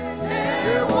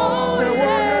ewo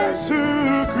Yesu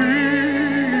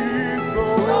Kristo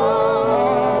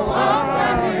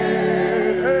asahi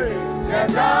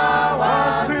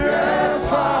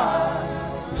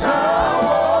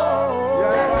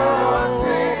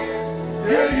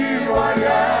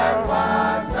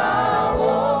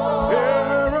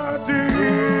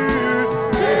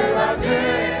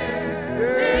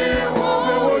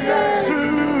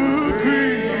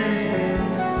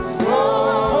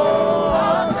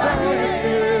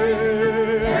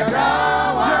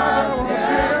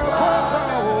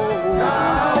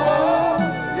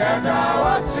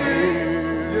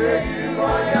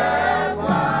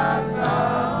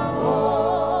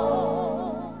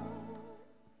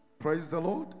Praise the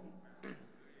Lord.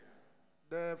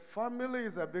 The family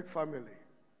is a big family.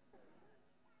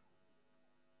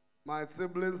 My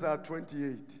siblings are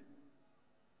 28.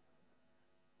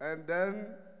 And then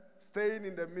staying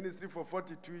in the ministry for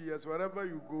 42 years, wherever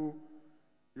you go,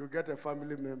 you get a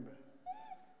family member.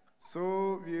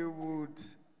 So we would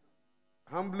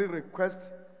humbly request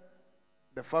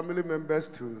the family members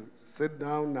to sit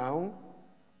down now,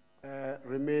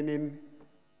 remaining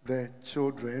the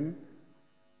children.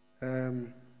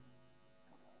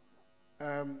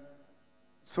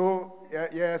 So,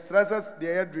 stresses the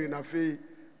air drain of a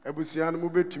Ebusian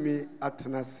mube to me at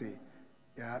Tennessee.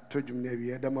 Ya told you,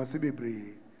 maybe there must be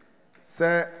brave.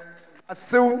 Say, a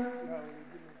so,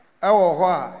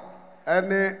 our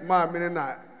any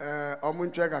mamma,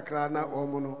 Omunchaka Krana,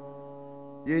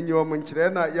 Omono, Yen your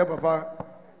Munchena, ya papa,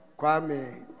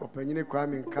 Kwame, Openini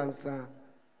Kwame, cancer,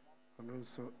 and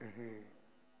also,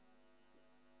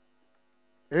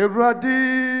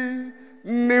 Eradi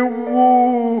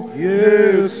Newu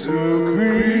Yesu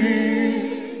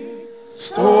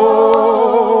Christo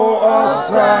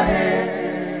Asahe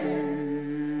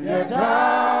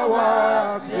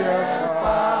Yadawa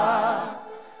Sefa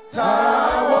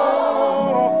Tawo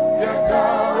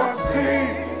Yadawa Si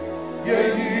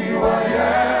Yehiwa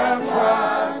Yefa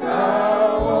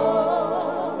Tawo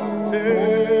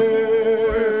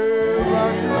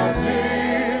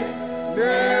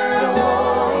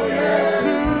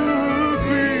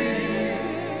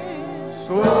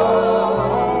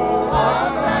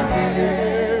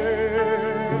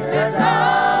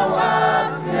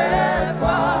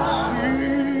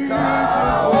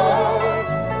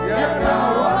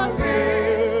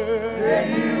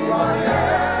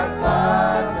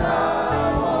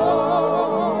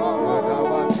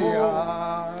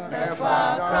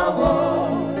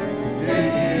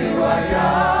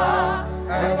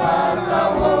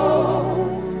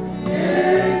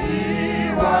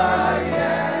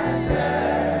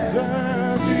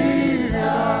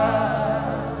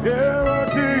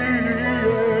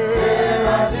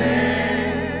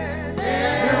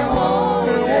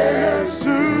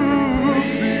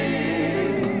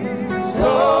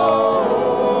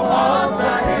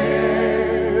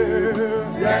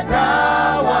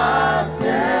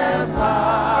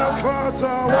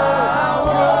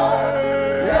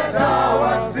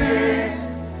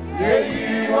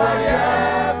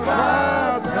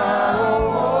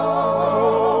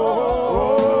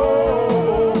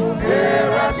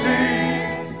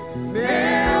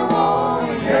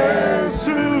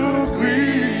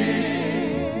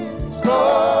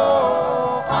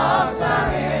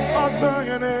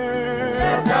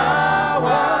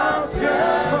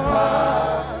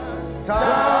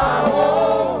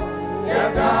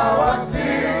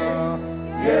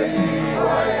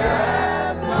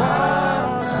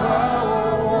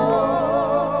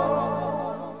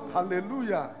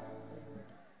Hallelujah.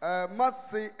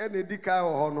 Masi enedika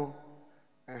ohono.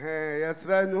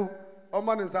 Yesrenu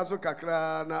omani nsaso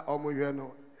kakra na omohwe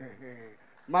no.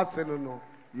 Masi no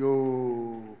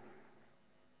yo.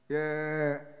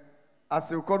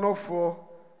 Ase ukonofo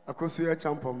akosu ya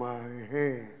champoma.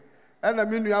 Ena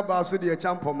minu aba so de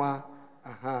champoma.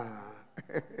 Aha.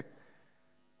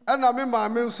 Ena me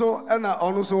maame nso ena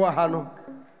ono so wa ha no.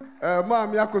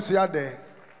 Maame akosu ya de.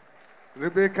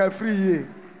 Rebecca free.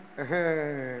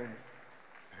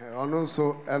 Ono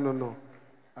so eno no.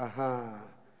 Aha.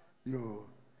 Yo.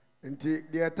 Nti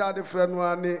de etade franu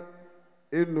ane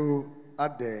enu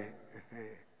ade.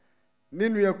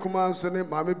 Ninu yakuma nso ne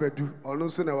maame badu ono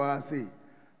so na wa sei.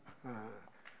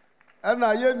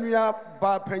 Ena yenua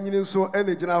ba panyini nso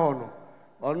ene gina ho no.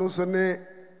 Ono so ne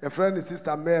a friend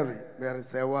sister Mary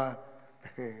Sewa.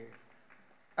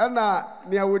 Ena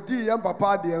ne awodi yam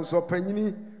papa de nso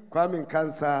panyini Kwame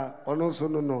cancer ono so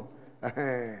no.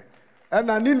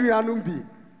 Ena ninu anum bi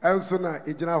enso na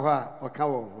egina ho a oka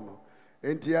wo ho no.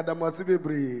 Enti adamase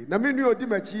bebre na menu odi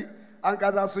machi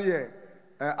ankaza so ye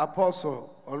Apostle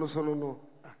ono so no.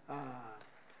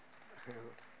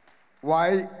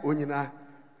 Why Onyinah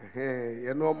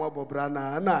ye no ma bobra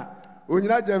na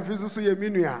Onyinah jamfi so ye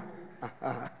minua.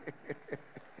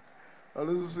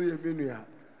 Ono so ye minua.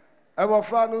 Ebo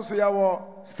fra no so ya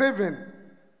wo Stephen.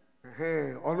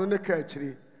 Ono ne ka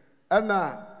achiri.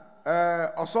 Ana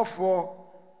osofo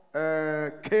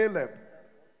Caleb.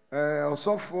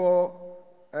 Osofo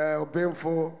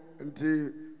Obenfo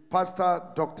nti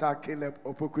Pastor Dr. Caleb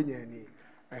Opoku Onyinah.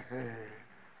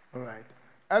 All right.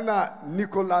 Ana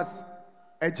Nicholas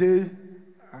Eje.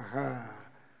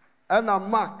 Ana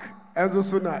Mark enzo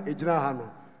so na ejina ha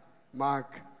no.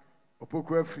 Mark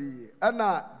Opoku afri.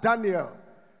 Ana Daniel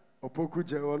Opoku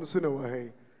je ono so na wo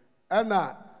he.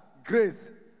 Ana Grace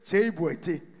Chei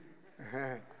Boete.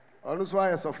 Also,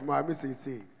 I saw from my missing.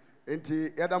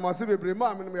 Enti Yadamasi bebre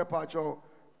ma me me pacho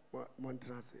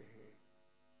Montrase.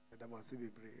 Yadamasi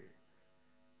bebre.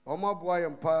 Oma boa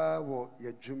yempa wo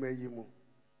yadwuma yi mu.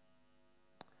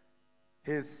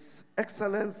 His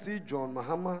Excellency John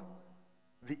Mahama,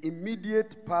 the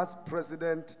immediate past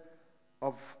president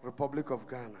of Republic of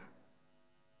Ghana.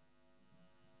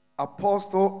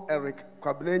 Apostle Eric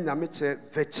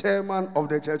Nyamekye, the chairman of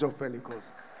the Church of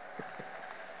Pentecost.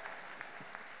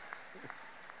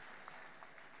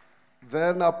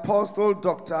 Then Apostle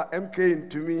Dr. M.K.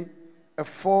 Ntumi, a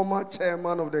former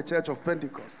chairman of the Church of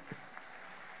Pentecost.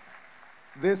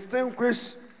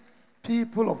 Distinguished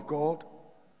people of God,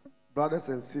 brothers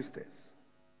and sisters,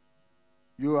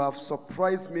 you have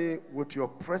surprised me with your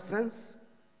presence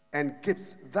and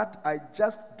gifts that I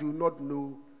just do not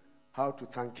know how to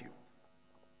thank you.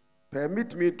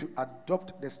 Permit me to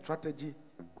adopt the strategy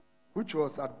which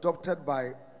was adopted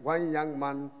by one young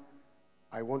man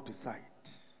I want to cite.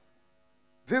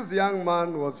 This young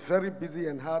man was very busy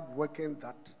and hard working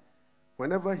that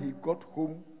whenever he got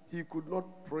home, he could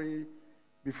not pray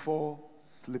before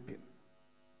sleeping.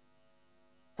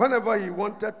 Whenever he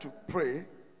wanted to pray,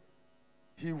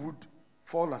 he would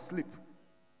fall asleep.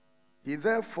 He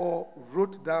therefore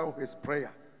wrote down his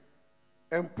prayer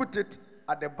and put it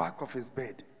at the back of his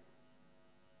bed.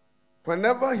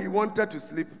 Whenever he wanted to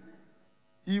sleep,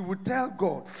 he would tell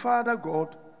God, Father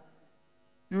God,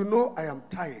 you know I am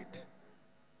tired,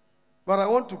 but I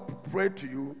want to pray to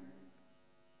you,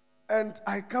 and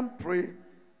I can't pray.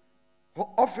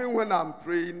 Often when I'm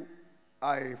praying,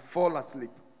 I fall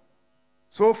asleep.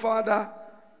 So, Father,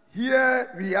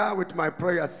 here we are with my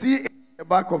prayer. See it in the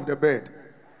back of the bed.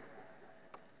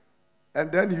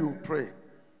 And then you pray.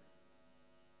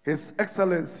 His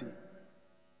Excellency,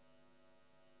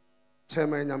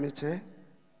 Chairman Nyamekye,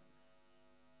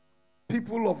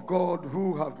 people of God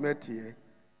who have met here,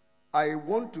 I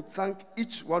want to thank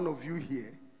each one of you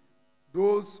here,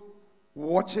 those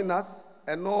watching us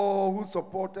and all who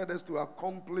supported us to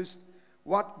accomplish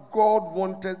what God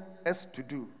wanted us to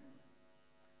do.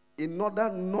 In order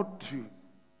not to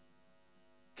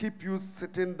keep you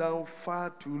sitting down far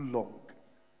too long,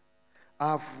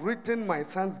 I've written my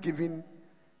thanksgiving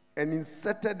and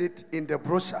inserted it in the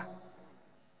brochure.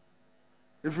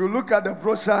 If you look at the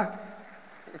brochure,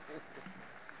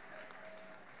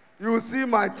 you will see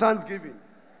my thanksgiving,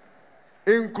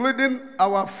 including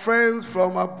our friends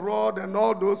from abroad and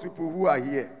all those people who are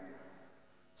here.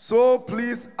 So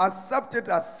please accept it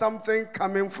as something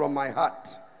coming from my heart.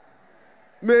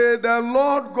 May the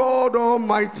Lord God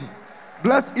Almighty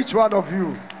bless each one of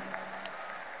you.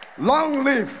 Long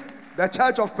live the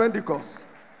Church of Pentecost.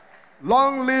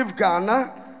 Long live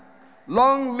Ghana.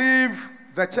 Long live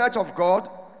the Church of God.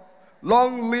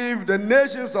 Long live the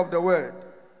nations of the world.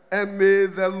 And may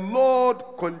the Lord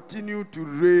continue to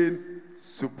reign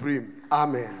supreme.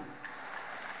 Amen.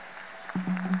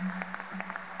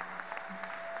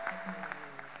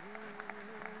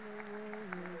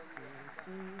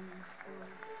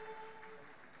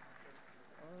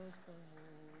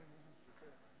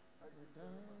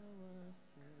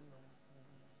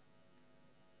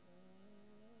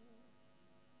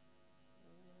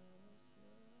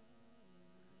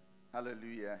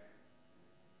 Hallelujah.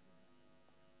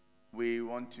 We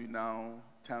want to now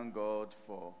thank God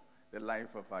for the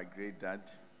life of our great dad.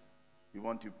 We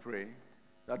want to pray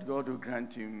that God will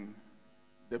grant him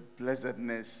the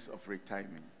blessedness of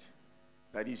retirement,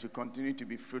 that he should continue to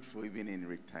be fruitful even in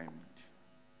retirement.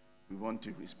 We want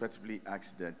to respectfully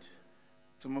ask that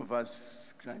some of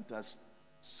us grant us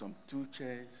some 2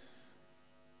 chairs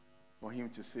for him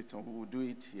to sit on. We will do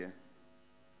it here.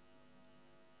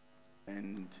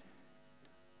 And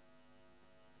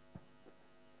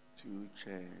 2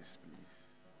 chairs, please.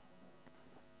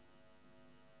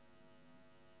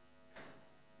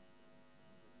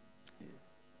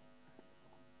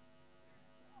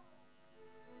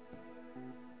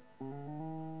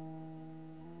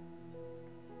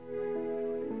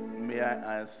 May I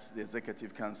ask the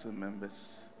Executive Council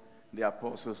members, the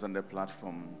apostles on the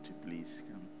platform, to please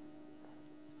come.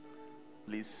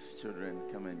 Please, children,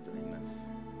 come and join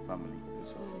us. Family,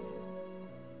 those of you here.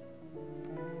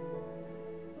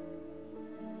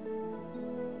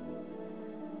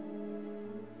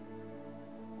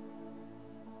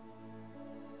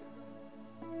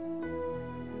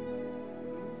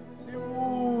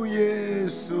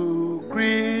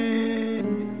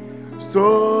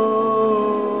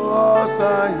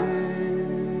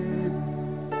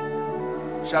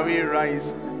 Shall we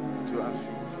rise to our feet?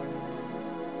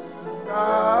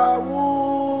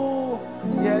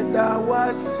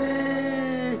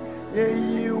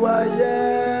 Yeyiwa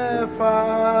ye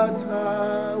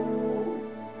fatawu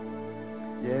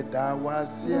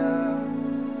Yedawasia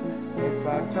ye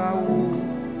fatawu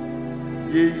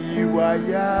Yeyiwa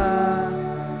ya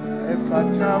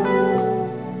fatawu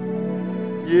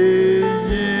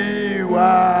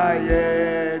Yeyiwa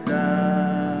yeda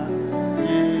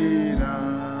yina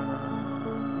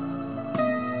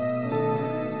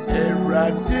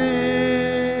Eradi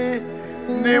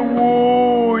ni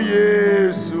wu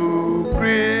Yesu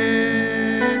Kristo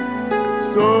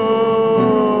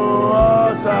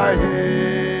asahi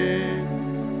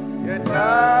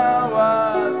Yedawa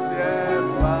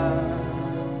sefa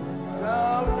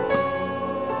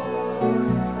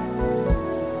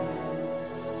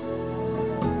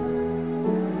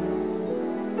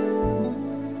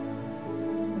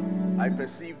I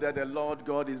perceive that the Lord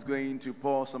God is going to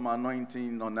pour some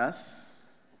anointing on us.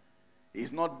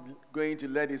 He's not going to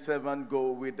let his servant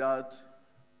go without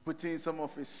putting some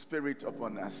of his spirit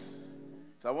upon us.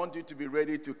 So I want you to be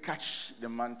ready to catch the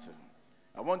mantle.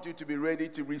 I want you to be ready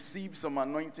to receive some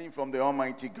anointing from the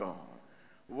Almighty God.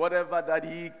 Whatever that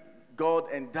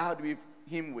God endowed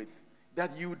him with,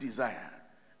 that you desire,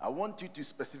 I want you to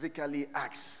specifically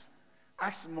ask.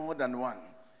 Ask more than one.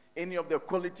 Any of the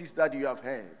qualities that you have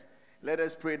heard. Let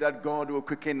us pray that God will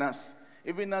quicken us.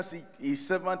 Even as his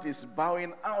servant is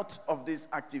bowing out of this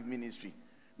active ministry,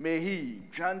 may he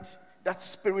grant that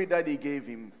spirit that he gave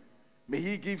him. May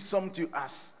he give some to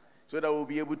us so that we'll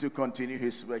be able to continue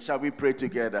his work. Shall we pray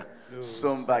together?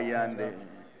 Sombayande.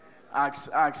 Ask,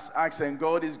 and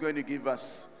God is going to give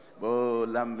us. Be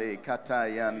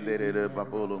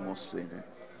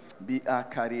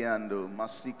akariando,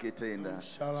 masiketenda,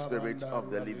 Spirit of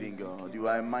the living God. You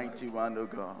are a mighty one, O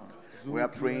God. We are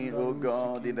praying, oh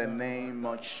God, in the name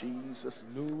of Jesus,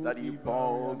 that you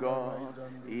pour, oh God,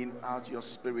 in out your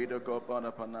spirit, oh God,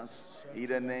 upon us. In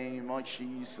the name of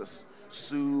Jesus.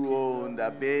 Suonda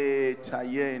be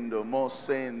tayendo mo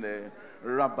sende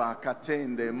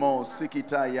rabakatende mo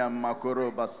sikitaya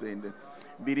makoroba sende.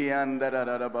 Birianda da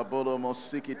da babolo mo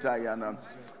sikitayana.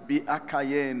 Bi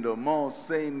akayendo mo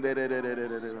sende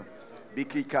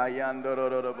bikikayando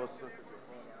ro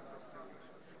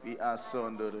we are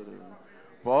sondered.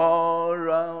 Pour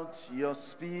out your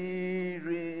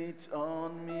spirit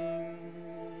on me.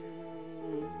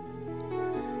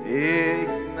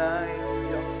 Ignite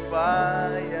your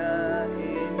fire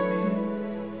in me.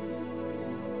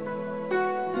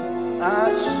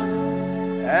 Touch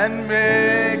and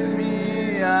make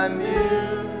me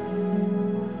anew,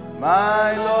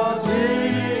 my Lord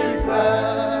Jesus.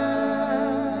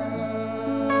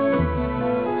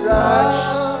 Touch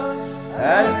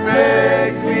and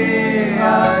make me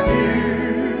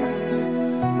anew,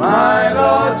 my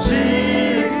Lord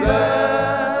Jesus.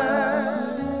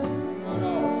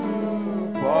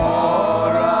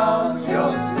 Pour out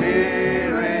your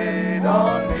spirit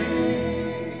on me.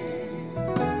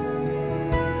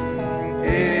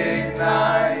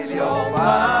 Ignite your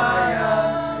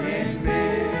fire in me.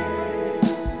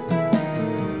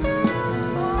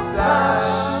 Touch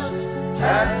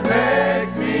and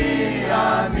make me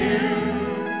anew,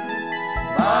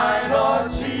 my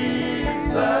Lord Jesus.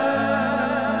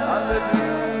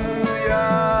 Hallelujah.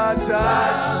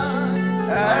 Touch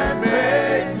and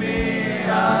make me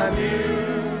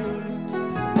anew,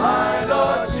 my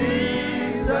Lord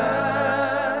Jesus.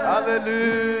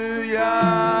 Hallelujah.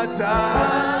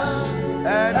 Touch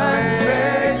and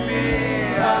make me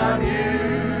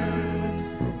anew,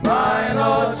 my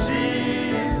Lord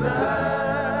Jesus.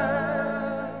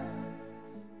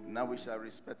 Now we shall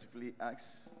respectfully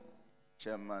ask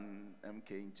Chairman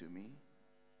MK to me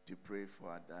to pray for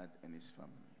our dad and his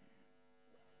family.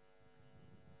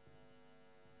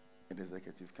 And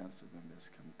executive council members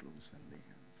come close and lay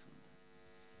hands.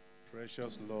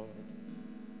 Precious Lord,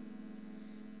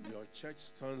 your church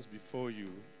stands before you,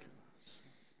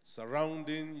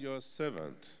 surrounding your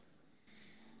servant,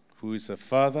 who is a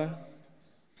father,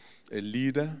 a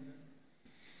leader,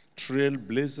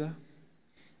 trailblazer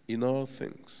in all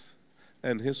things,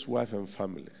 and his wife and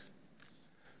family.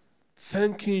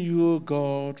 Thanking you, O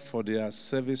God, for their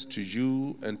service to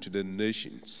you and to the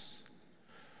nations,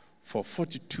 for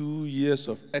 42 years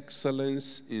of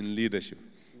excellence in leadership.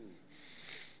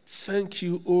 Thank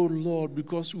you, O Lord,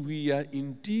 because we are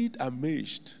indeed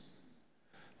amazed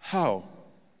how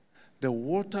the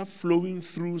water flowing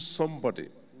through somebody,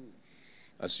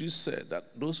 as you said,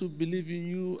 that those who believe in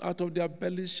you, out of their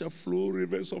bellies shall flow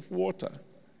rivers of water.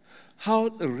 How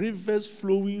the rivers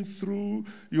flowing through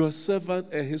your servant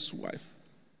and his wife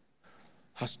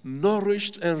has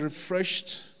nourished and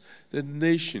refreshed the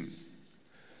nation,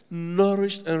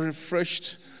 nourished and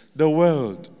refreshed the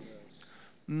world,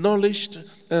 nourished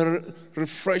and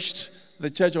refreshed the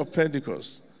Church of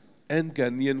Pentecost and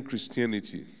Ghanaian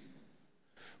Christianity.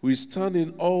 We stand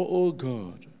in awe, O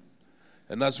God.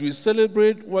 And as we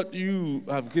celebrate what you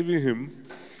have given him,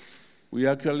 we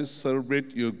actually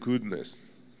celebrate your goodness.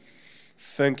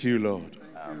 Thank you, Lord.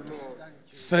 Amen.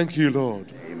 Thank you,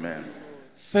 Lord. Amen.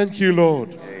 Thank you,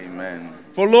 Lord. Amen.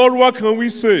 For Lord, what can we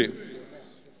say?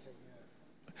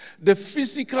 The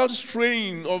physical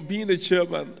strain of being a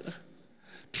chairman,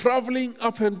 traveling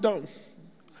up and down,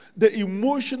 the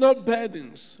emotional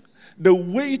burdens, the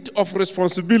weight of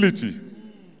responsibility,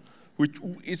 which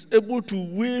is able to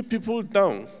weigh people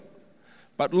down.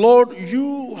 But Lord,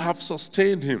 you have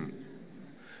sustained him.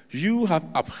 You have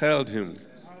upheld him.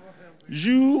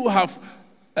 You have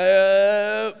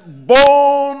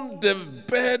borne the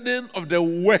burden of the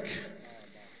work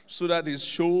so that his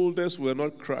shoulders were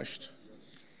not crushed.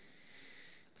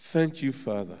 Thank you,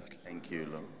 Father. Thank you,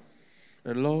 Lord.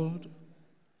 And Lord,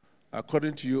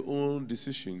 according to your own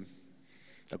decision,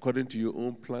 according to your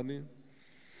own planning,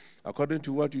 according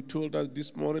to what you told us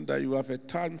this morning, that you have a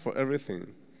time for everything,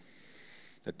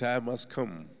 the time has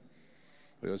come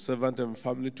for your servant and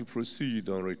family to proceed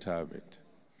on retirement.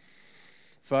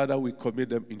 Father, we commit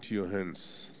them into your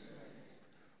hands.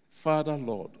 Father,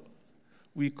 Lord,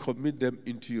 we commit them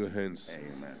into your hands.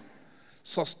 Amen.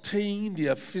 Sustain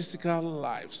their physical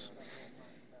lives.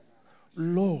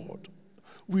 Lord,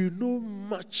 we know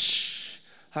much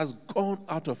has gone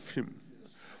out of him,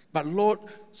 but Lord,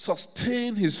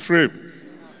 sustain his frame.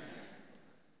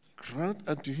 Grant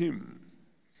unto him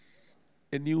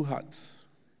a new heart,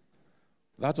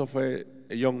 that of a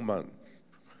young man.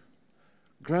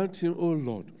 Grant him, O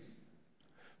Lord,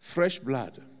 fresh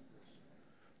blood,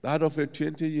 that of a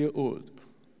 20-year-old,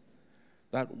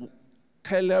 that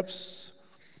Caleb's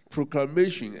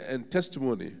proclamation and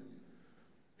testimony,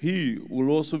 he will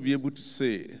also be able to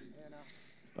say,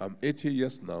 I'm 80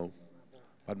 years now,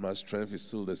 but my strength is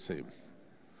still the same.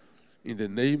 In the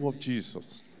name of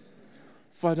Jesus.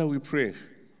 Father, we pray.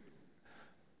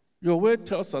 Your word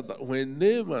tells us that when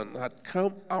Naaman had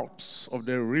come out of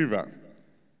the river,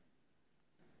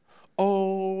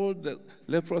 all the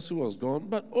leprosy was gone,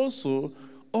 but also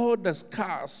all the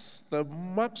scars, the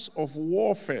marks of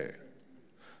warfare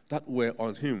that were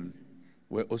on him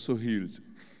were also healed.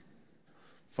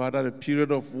 Father, the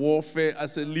period of warfare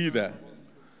as a leader,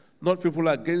 not people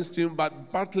against him,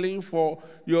 but battling for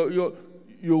your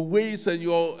ways and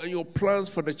your plans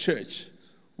for the church.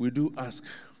 We do ask,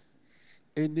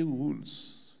 any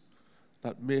wounds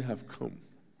that may have come,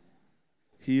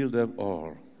 heal them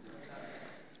all.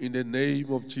 In the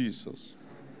name of Jesus.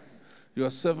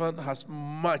 Your servant has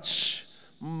much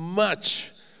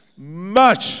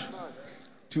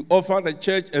to offer the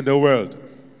church and the world.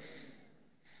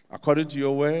 According to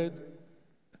your word,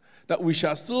 that we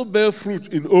shall still bear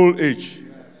fruit in old age.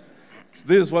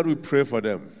 This is what we pray for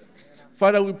them.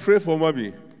 Father, we pray for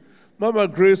Mommy. Mama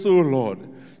Grace, oh Lord,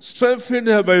 strengthen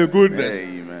her by your goodness.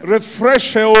 Amen.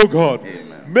 Refresh her, oh God.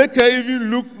 Amen. Make her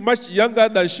even look much younger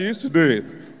than she is today.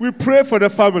 We pray for the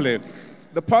family,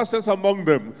 the pastors among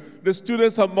them, the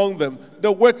students among them,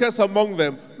 the workers among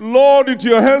them. Lord, into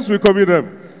your hands we commit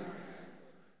them.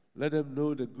 Let them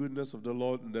know the goodness of the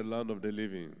Lord in the land of the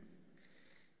living.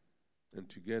 And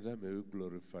together may we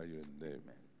glorify your name.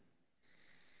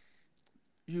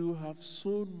 You have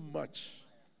sown much,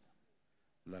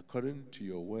 and according to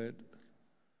your word,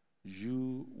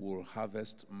 you will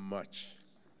harvest much.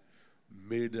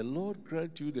 May the Lord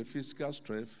grant you the physical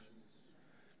strength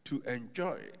to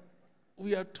enjoy.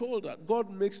 We are told that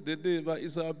God makes the day, but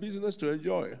it's our business to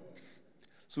enjoy.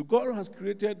 So God has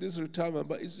created this retirement,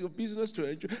 but it's your business to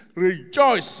enjoy.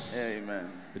 Rejoice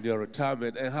Amen. in your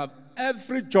retirement and have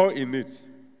every joy in it.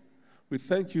 We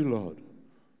thank you, Lord,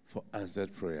 for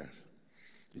answered prayer.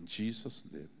 In Jesus'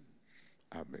 name,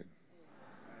 amen.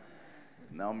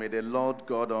 Now may the Lord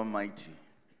God Almighty,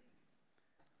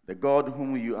 the God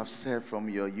whom you have served from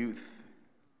your youth,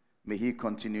 may he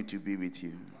continue to be with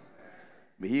you.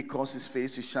 May he cause his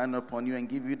face to shine upon you and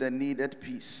give you the needed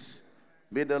peace.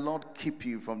 May the Lord keep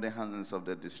you from the hands of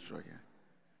the destroyer.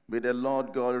 May the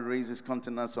Lord God raise his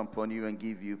countenance upon you and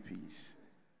give you peace.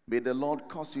 May the Lord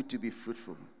cause you to be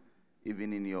fruitful,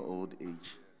 even in your old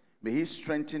age. May he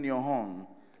strengthen your horn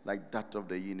like that of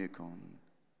the unicorn.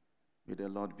 May the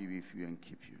Lord be with you and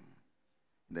keep you.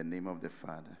 In the name of the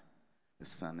Father, the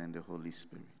Son, and the Holy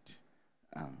Spirit.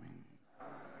 Amen.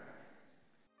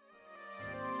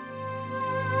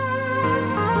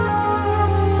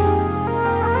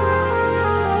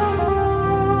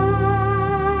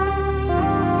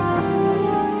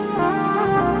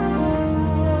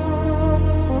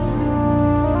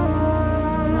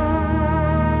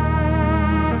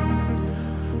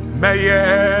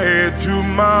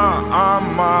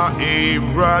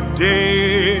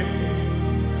 Erade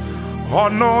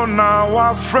Ono na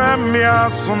wa fremi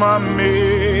asuma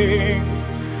me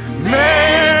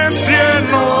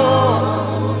Metieno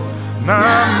na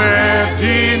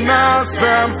medina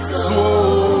sem so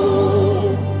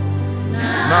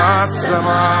na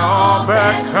sema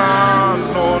obeka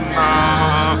no na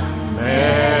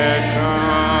meka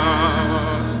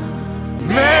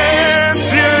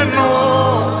Metieno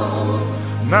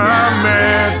na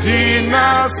medina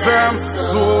sem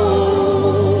so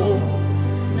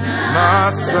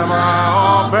na sema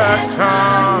obeka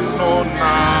no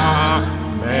na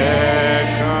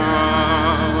meka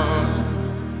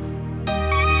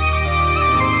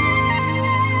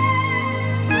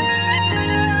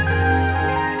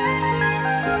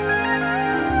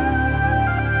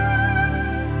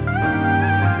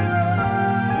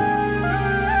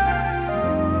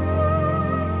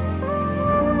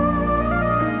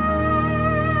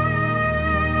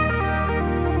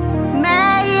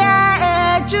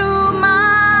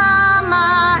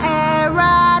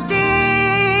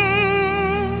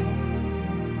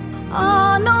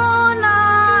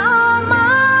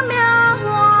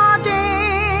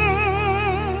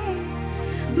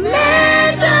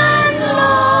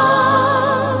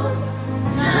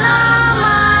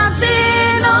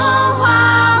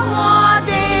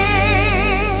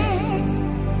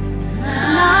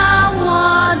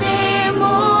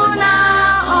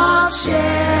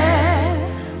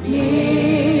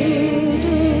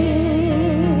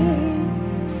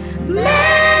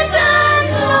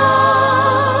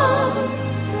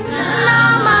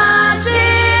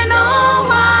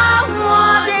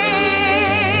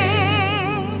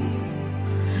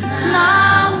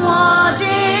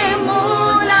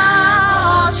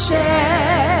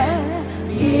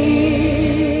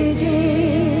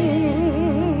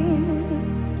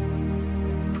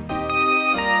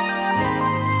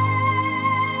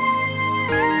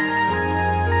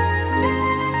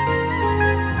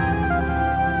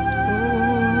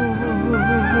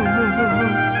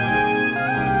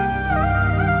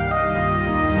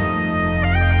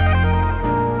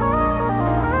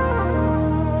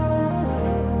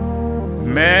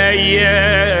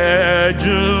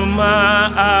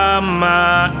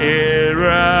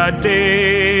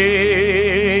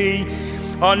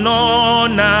Ono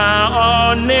na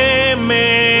one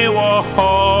me wo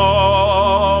ho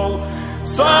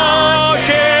so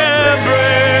hebrem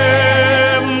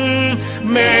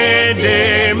me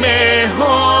de me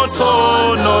ho to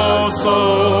no so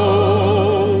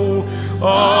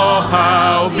oh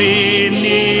how be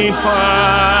ni ha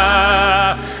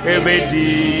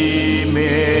ebedi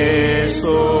me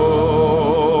so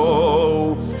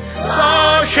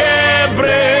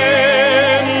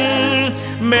hebrem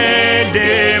me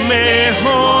de me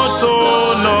hoto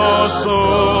no so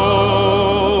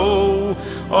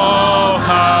oh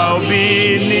how be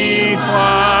ni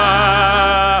wa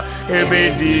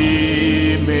ebedi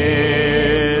me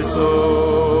so